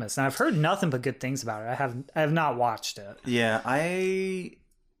premise. And I've heard nothing but good things about it. I have not watched it. Yeah,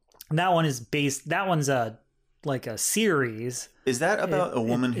 And that one is that one's like a series. Is that about a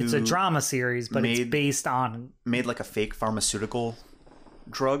woman who... It's a drama series, but it's based on... Made like a fake pharmaceutical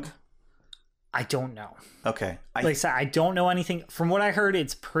drug? I don't know. Okay. Like I said, I don't know anything. From what I heard,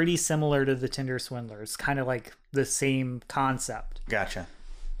 it's pretty similar to the Tinder Swindler. It's kind of like the same concept. Gotcha.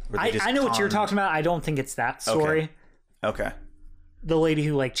 I know what you're talking about. I don't think it's that story. Okay. The lady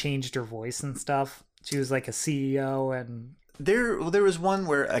who like changed her voice and stuff. She was like a CEO and... There was one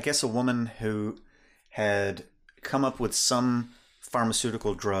where I guess a woman who had come up with some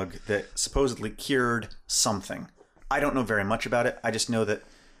pharmaceutical drug that supposedly cured something. I don't know very much about it. I just know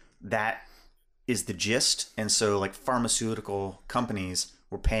that is the gist. And so like pharmaceutical companies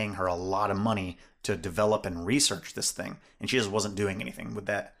were paying her a lot of money to develop and research this thing. And she just wasn't doing anything with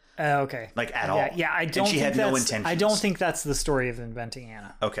that. Okay. Like at all. Yeah, I don't and she think had no intentions. I don't think that's the story of Inventing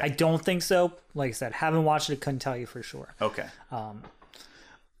Anna. Okay. I don't think so. Like I said, haven't watched it, couldn't tell you for sure. Okay.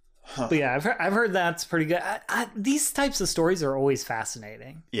 But yeah, I've heard that's pretty good. These types of stories are always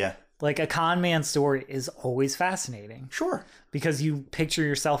fascinating. Yeah. Like a con man story is always fascinating. Sure. Because you picture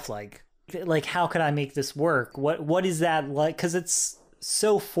yourself like how could I make this work? What is that like? Because it's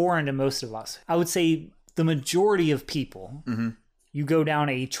so foreign to most of us. I would say the majority of people, you go down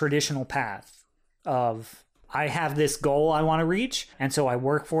a traditional path of, I have this goal I want to reach, and so I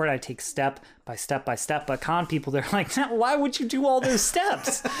work for it. I take step by step by step. But con people, they're like, why would you do all those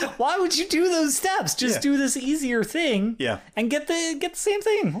steps? Why would you do those steps? Just do this easier thing, and get the same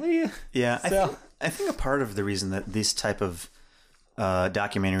thing. Yeah, so, I think a part of the reason that these type of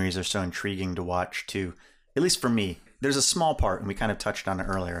documentaries are so intriguing to watch too, at least for me, there's a small part, and we kind of touched on it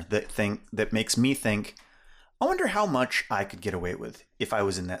earlier, that makes me think, I wonder how much I could get away with if I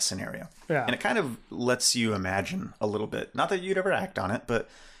was in that scenario. Yeah. And it kind of lets you imagine a little bit. Not that you'd ever act on it, but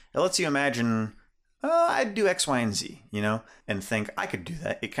it lets you imagine, I'd do X, Y, and Z, and think I could do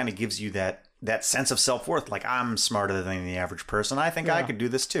that. It kind of gives you that sense of self-worth. Like, I'm smarter than the average person. I think I could do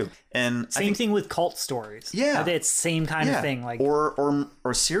this too. And same thing with cult stories. Yeah. It's same kind of thing. Like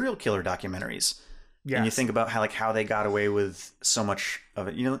or serial killer documentaries. Yes. And you think about how they got away with so much of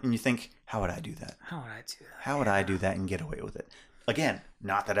it, and you think, how would I do that? How would I do that? How would I do that and get away with it? Again,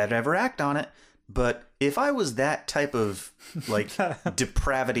 not that I'd ever act on it, but if I was that type of like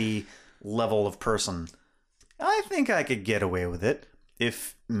depravity level of person, I think I could get away with it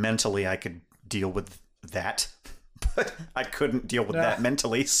if mentally I could deal with that. But I couldn't deal with that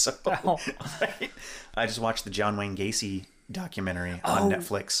mentally, so right? I just watched the John Wayne Gacy documentary on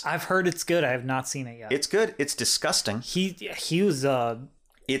Netflix. I've heard it's good. I have not seen it yet. It's good. It's disgusting. He was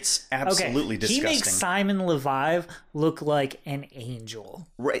It's absolutely disgusting. He makes Simon Leviev look like an angel.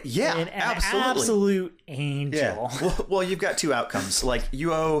 Right. Yeah, an absolutely. Absolute angel. Yeah. Well, you've got two outcomes. Like,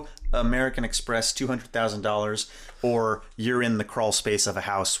 you owe American Express $200,000, or you're in the crawl space of a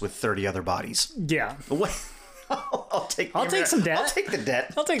house with 30 other bodies. Yeah. What? I'll take some debt. I'll take the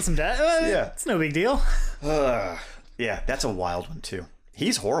debt. I'll take some debt. Yeah. It's no big deal. Yeah, that's a wild one, too.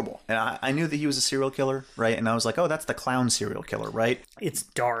 He's horrible. And I knew that he was a serial killer, right? And I was like, oh, that's the clown serial killer, right? It's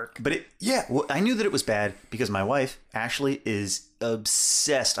dark. But I knew that it was bad because my wife, Ashley, is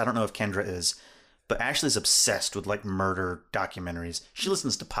obsessed. I don't know if Kendra is, but Ashley's obsessed with like murder documentaries. She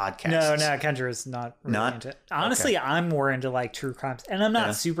listens to podcasts. No, Kendra is not really into it. Honestly, I'm more into like true crimes. And I'm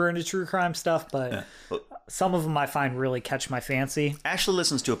not super into true crime stuff, but some of them I find really catch my fancy. Ashley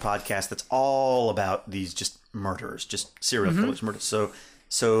listens to a podcast that's all about these just murderers, just serial killers, murders.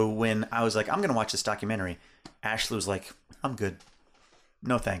 So when I was like, I'm going to watch this documentary, Ashley was like, I'm good.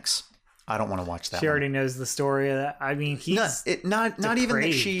 No thanks. I don't want to watch that. She already knows the story of that. I mean, he's not even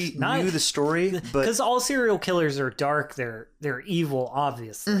that she knew the story, but because all serial killers are dark. They're evil,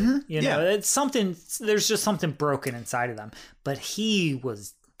 obviously. You know, it's something. There's just something broken inside of them. But he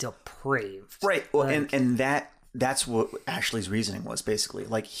was depraved, right? Well, and that's what Ashley's reasoning was basically.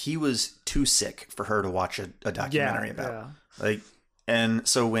 Like he was too sick for her to watch a documentary about. Like, and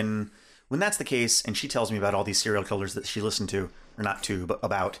so when that's the case, and she tells me about all these serial killers that she listened to, or not to, but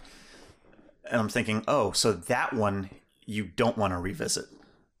about. And I'm thinking, oh, so that one you don't want to revisit.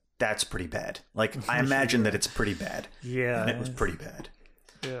 That's pretty bad. Like, I imagine that it's pretty bad. Yeah. And it was pretty bad.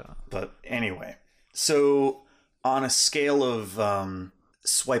 Yeah. But anyway, so on a scale of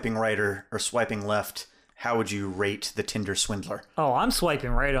swiping right or swiping left, how would you rate the Tinder Swindler? Oh, I'm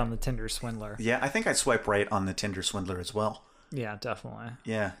swiping right on the Tinder Swindler. Yeah, I think I'd swipe right on the Tinder Swindler as well. Yeah, definitely.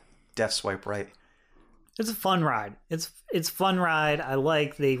 Yeah, def swipe right. It's a fun ride. It's fun ride. I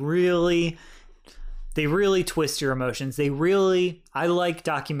like they really twist your emotions. I like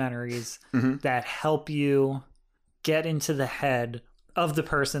documentaries that help you get into the head of the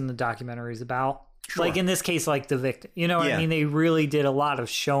person the documentary is about. Sure. Like in this case, like the victim. You know what I mean? They really did a lot of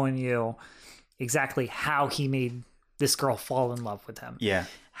showing you exactly how he made this girl fall in love with him. Yeah.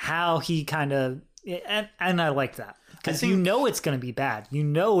 How he kind of and I like that. Because you know it's going to be bad. You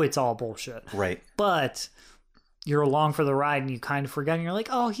know it's all bullshit. Right. But you're along for the ride and you kind of forget and you're like,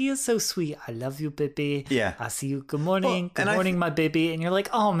 oh, he is so sweet. I love you, baby. Yeah. I see you. Good morning. Well, good morning, my baby. And you're like,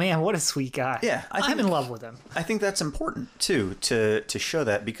 oh, man, what a sweet guy. Yeah. I'm in love with him. I think that's important, too, to show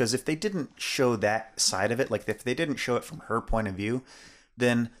that. Because if they didn't show that side of it, like if they didn't show it from her point of view,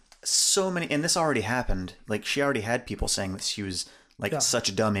 then so many, and this already happened. Like she already had people saying that she was like such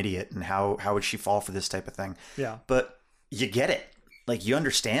a dumb idiot and how would she fall for this type of thing. Yeah. But you get it. Like you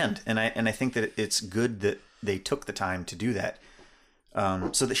understand. And I think that it's good that they took the time to do that.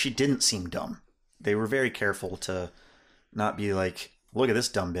 So that she didn't seem dumb. They were very careful to not be like, look at this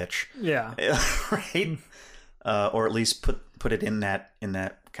dumb bitch. Yeah. Right. Or at least put it in that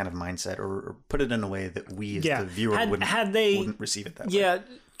kind of mindset or put it in a way that we as the viewer wouldn't receive it that way. Yeah.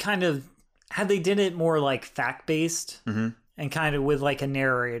 Kind of had they did it more like fact based and kind of with like a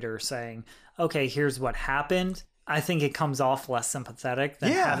narrator saying, okay, here's what happened. I think it comes off less sympathetic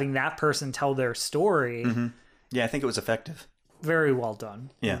than having that person tell their story. Yeah, I think it was effective. Very well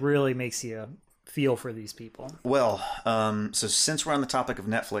done. Yeah. It really makes you feel for these people. Well, so since we're on the topic of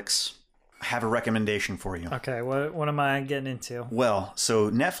Netflix, I have a recommendation for you. Okay, what am I getting into? Well,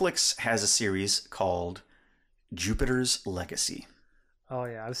 so Netflix has a series called Jupiter's Legacy. Oh,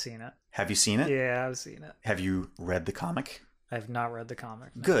 yeah, I've seen it. Have you seen it? Yeah, I've seen it. Have you read the comic? I have not read the comic.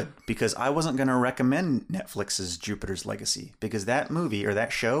 No. Good, because I wasn't going to recommend Netflix's Jupiter's Legacy, because that movie or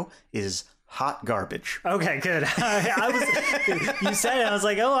that show is hot garbage. Okay, good. You said it, I was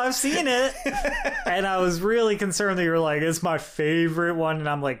like, oh, I've seen it. And I was really concerned that you were like, it's my favorite one. And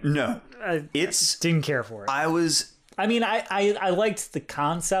I'm like, no, I didn't care for it. I mean, I liked the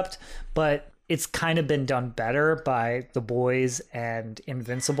concept, but it's kind of been done better by The Boys and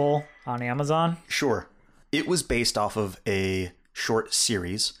Invincible on Amazon. Sure. It was based off of a short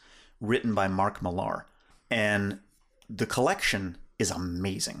series written by Mark Millar. And the collection is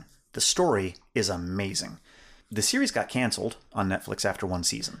amazing. The story is amazing. The series got canceled on Netflix after one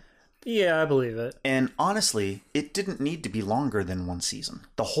season. Yeah, I believe it. And honestly, it didn't need to be longer than one season.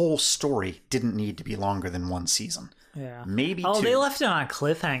 The whole story didn't need to be longer than one season. Yeah. Maybe two. They left it on a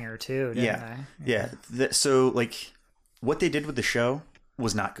cliffhanger too, didn't they? Yeah. So, like, what they did with the show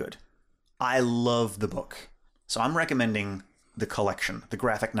was not good. I love the book. So I'm recommending the collection, the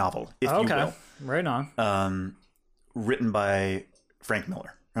graphic novel, if you will. Right on. Written by Frank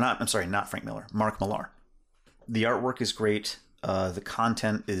Miller. Not Frank Miller, Mark Millar. The artwork is great. The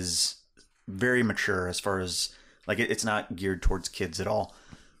content is very mature as far as, like, it's not geared towards kids at all.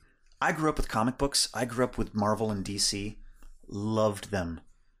 I grew up with comic books. I grew up with Marvel and DC. Loved them.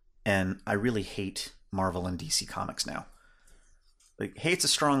 And I really hate Marvel and DC comics now. Like, hate's a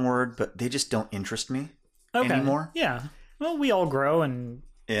strong word, but they just don't interest me anymore. Yeah. Well, we all grow and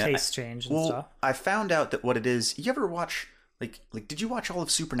tastes change and stuff. I found out that what it is, you ever watch, like, did you watch all of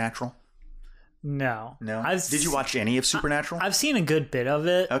Supernatural? No. Did you watch any of Supernatural? I've seen a good bit of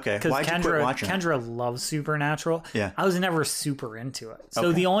it. Okay. Why'd you quit watching it? Kendra loves Supernatural. Yeah. I was never super into it.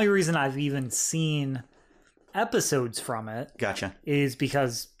 So the only reason I've even seen episodes from it is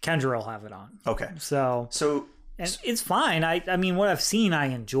because Kendra will have it on. Okay. So and it's fine. I mean, what I've seen I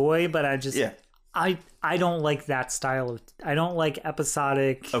enjoy, but I don't like that style of. I don't like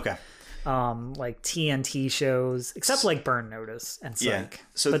episodic. Okay. Like TNT shows, except like Burn Notice and Psych. Yeah.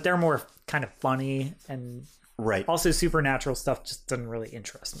 So, but they're more kind of funny, and right. Also supernatural stuff just doesn't really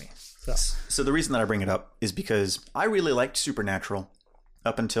interest me. So the reason that I bring it up is because I really liked Supernatural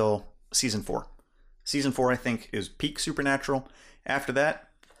up until season 4. Season 4, I think, is peak Supernatural. After that,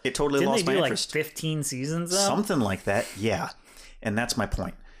 it totally lost my interest. Like 15 seasons? Something like that, yeah. And that's my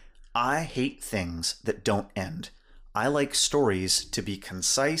point. I hate things that don't end. I like stories to be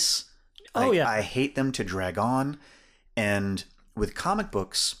concise. I hate them to drag on. And with comic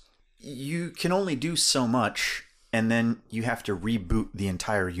books, you can only do so much, and then you have to reboot the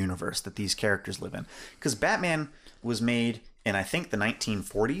entire universe that these characters live in. Because Batman was made in, I think, the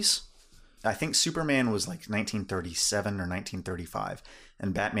 1940s. I think Superman was like 1937 or 1935.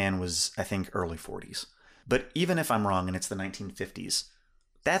 And Batman was, I think, early 40s. But even if I'm wrong and it's the 1950s,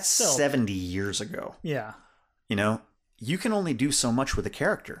 that's 70 years ago. Yeah. You know, you can only do so much with a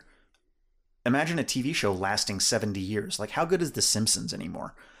character. Imagine a TV show lasting 70 years. Like, how good is The Simpsons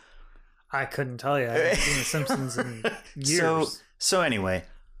anymore? I couldn't tell you. I haven't seen The Simpsons in years. So anyway,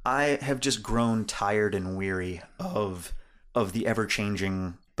 I have just grown tired and weary of the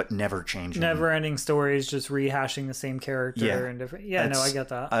ever-changing but never-changing. Never-ending stories, just rehashing the same character and different. Yeah, no, I get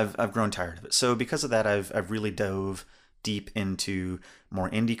that. I've grown tired of it. So because of that, I've really dove deep into more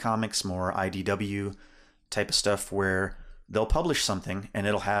indie comics, more IDW type of stuff where they'll publish something and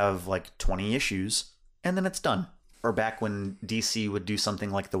it'll have like 20 issues and then it's done. Or back when DC would do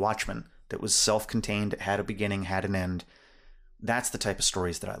something like The Watchmen that was self-contained, it had a beginning, had an end. That's the type of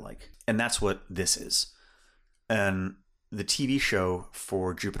stories that I like. And that's what this is. And the TV show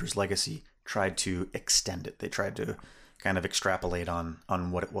for Jupiter's Legacy tried to extend it. They tried to kind of extrapolate on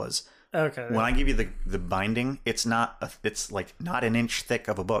what it was. Okay. When I give you the binding, it's like not an inch thick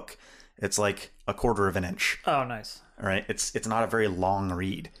of a book. It's like a quarter of an inch. Oh, nice. All right. It's not a very long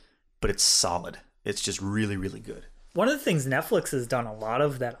read, but it's solid. It's just really, really good. One of the things Netflix has done a lot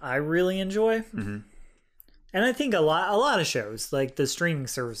of that I really enjoy, and I think a lot of shows, like the streaming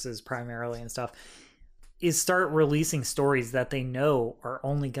services primarily and stuff, is start releasing stories that they know are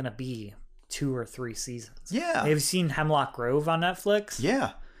only going to be 2 or 3 seasons. Yeah. Have you seen Hemlock Grove on Netflix?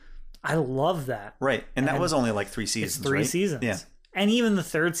 Yeah. I love that. Right. And that was only like 3 seasons, it's 3 seasons. Yeah. And even the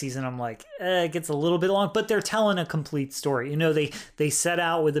 3rd season, I'm like, it gets a little bit long, but they're telling a complete story. You know, they set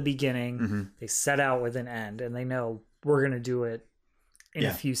out with a beginning, they set out with an end, and they know we're going to do it in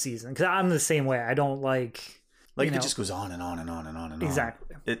a few seasons. Because I'm the same way. I don't like... Like, it just goes on and on and on and on and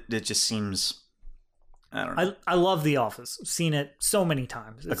exactly. on. It just seems... I don't know. I love The Office. I've seen it so many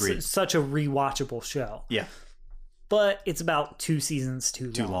times. Agreed. It's such a rewatchable show. Yeah. But it's about 2 seasons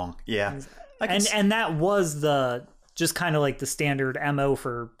too long. Yeah. And that was the... just kind of like the standard MO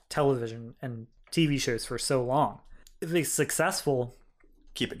for television and TV shows for so long. If it's successful,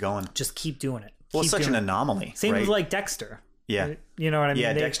 keep it going. Just keep doing it. Well, it's such an anomaly. Same with like Dexter. Yeah. You know what I mean?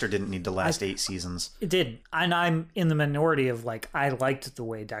 Yeah, Dexter didn't need to last 8 seasons. It didn't. And I'm in the minority of like, I liked the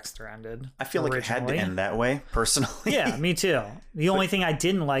way Dexter ended. I feel like it had to end that way, personally. Yeah, me too. The only thing I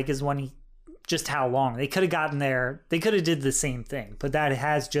didn't like is when just how long. They could have gotten there. They could have did the same thing. But that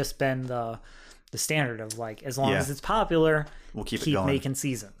has just been the standard of like, as long as it's popular, we'll keep it going. Making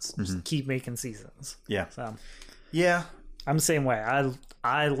seasons. Just keep making seasons. Yeah. So yeah, I'm the same way.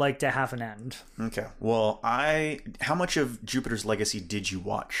 I like to have an end. Okay. Well, how much of Jupiter's Legacy did you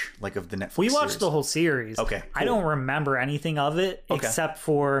watch? Like of the Netflix We watched series? the whole series. Okay. Cool. I don't remember anything of it except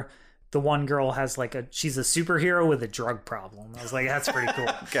for the one girl has like she's a superhero with a drug problem. I was like, that's pretty cool.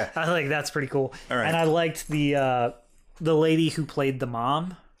 Okay. I was like, that's pretty cool. All right. And I liked the lady who played the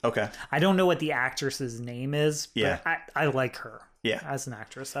mom. Okay. I don't know what the actress's name is, but yeah. I like her. Yeah. As an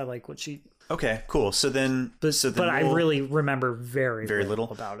actress, I like what she... Okay, cool. So then I really remember very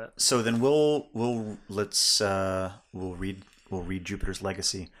little about it. So then we'll read Jupiter's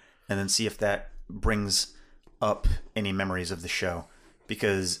Legacy and then see if that brings up any memories of the show,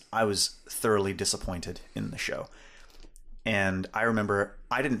 because I was thoroughly disappointed in the show. And I remember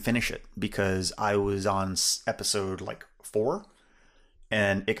I didn't finish it because I was on episode like 4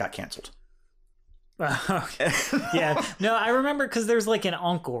 and it got canceled. Yeah. No, I remember because there's like an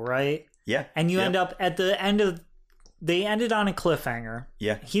uncle, right? Yeah. And you end up at the end of... They ended on a cliffhanger.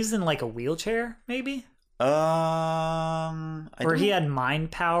 Yeah. He's in like a wheelchair, maybe? He had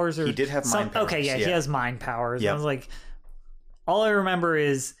mind powers or... He did have mind powers. Okay, yeah, he has mind powers. Yep. I was like... All I remember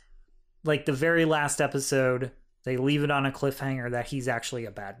is like the very last episode, they leave it on a cliffhanger that he's actually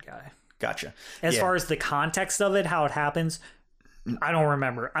a bad guy. Gotcha. As far as the context of it, how it happens... I don't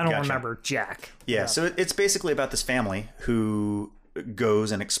remember. I don't remember Jack. Yeah, so it's basically about this family who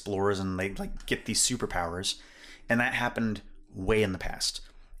goes and explores and they like get these superpowers. And that happened way in the past.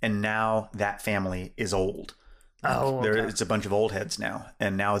 And now that family is old. It's a bunch of old heads now.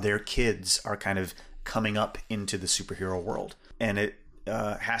 And now their kids are kind of coming up into the superhero world. And it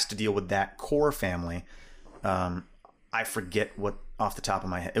has to deal with that core family. I forget what off the top of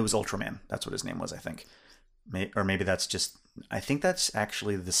my head. It was Ultraman. That's what his name was, I think. Or maybe that's just... I think that's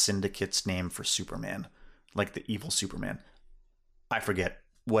actually the Syndicate's name for Superman. Like the evil Superman. I forget.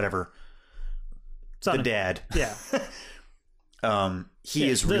 Whatever. The dad. Yeah.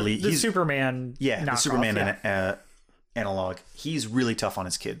 He's Superman. Yeah, the Superman yeah. Analog. He's really tough on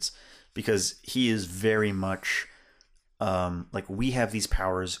his kids because he is very much like, we have these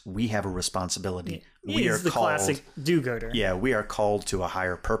powers. We have a responsibility. We are the classic do-gooder. Yeah, we are called to a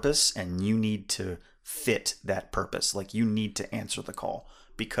higher purpose, and you need to fit that purpose. Like, you need to answer the call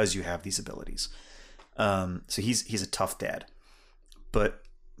because you have these abilities. So he's a tough dad. But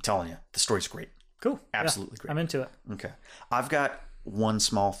I'm telling you, the story's great. Cool. Absolutely yeah, great. I'm into it. Okay. I've got one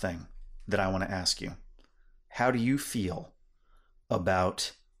small thing that I want to ask you. How do you feel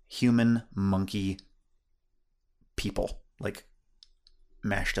about human monkey people, like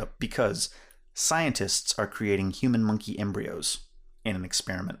mashed up? Because scientists are creating human monkey embryos in an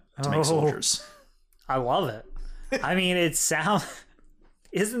experiment to make soldiers. I love it. I mean, it sounds...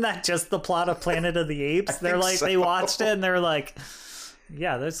 Isn't that just the plot of Planet of the Apes? They're like, so. They watched it and they're like,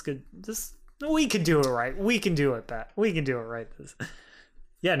 yeah, that's good. We can do it right. We can do it, Pat. We can do it right.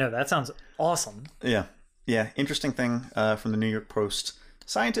 Yeah, no, that sounds awesome. Yeah. Yeah. Interesting thing from the New York Post.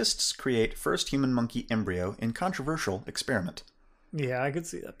 Scientists create first human monkey embryo in controversial experiment. Yeah, I could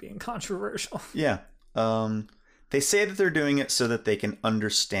see that being controversial. Yeah. They say that they're doing it so that they can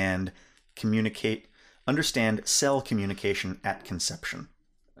understand cell communication at conception.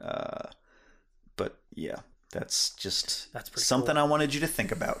 But yeah, that's something cool. I wanted you to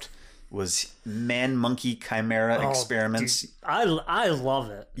think about. Was man-monkey chimera experiments. Dude, I love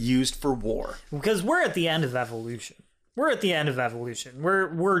it. Used for war. Because we're at the end of evolution.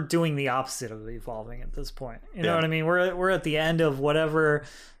 We're doing the opposite of evolving at this point. You know what I mean? We're at the end of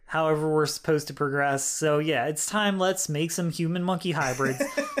however we're supposed to progress. So yeah, it's time. Let's make some human monkey hybrids.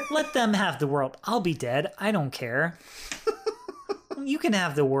 Let them have the world. I'll be dead. I don't care. You can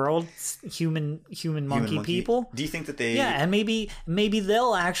have the world, human monkey people. Do you think that they... Yeah, and maybe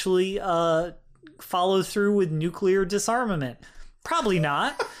they'll actually follow through with nuclear disarmament. Probably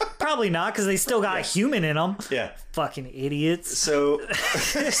not. Probably not, because they still got a human in them. Yeah. Fucking idiots. So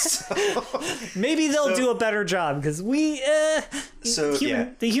maybe they'll do a better job, because the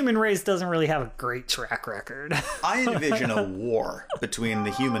human race doesn't really have a great track record. I envision a war between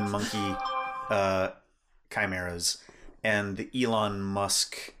the human monkey chimeras and the Elon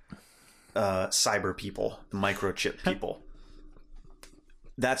Musk cyber people, the microchip people.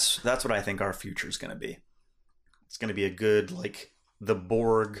 That's what I think our future is going to be. It's going to be a good, like, the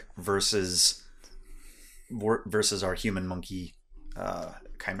Borg versus our human monkey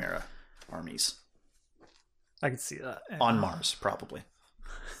chimera armies. I can see that. Yeah. On Mars, probably.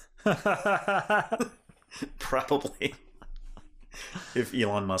 Probably. If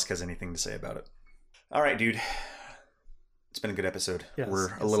Elon Musk has anything to say about it. All right, dude. It's been a good episode. Yes,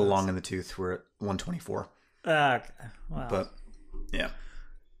 we're a little long in the tooth. We're at 124. Okay. Wow. But, yeah.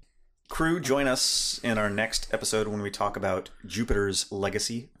 Crew, join us in our next episode when we talk about Jupiter's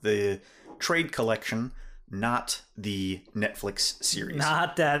Legacy, the trade collection, not the Netflix series.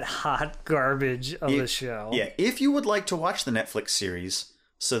 Not that hot garbage of a show. Yeah, if you would like to watch the Netflix series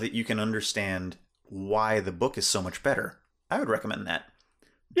so that you can understand why the book is so much better, I would recommend that.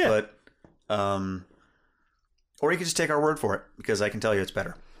 Yeah. But, or you could just take our word for it, because I can tell you it's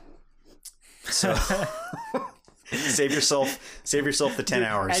better. So... Save yourself the 10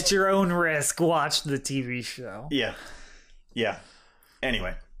 hours. At your own risk, watch the TV show. Yeah. Yeah.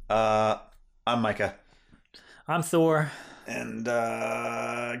 Anyway, I'm Micah. I'm Thor. And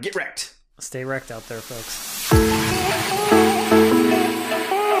get wrecked. Stay wrecked out there, folks.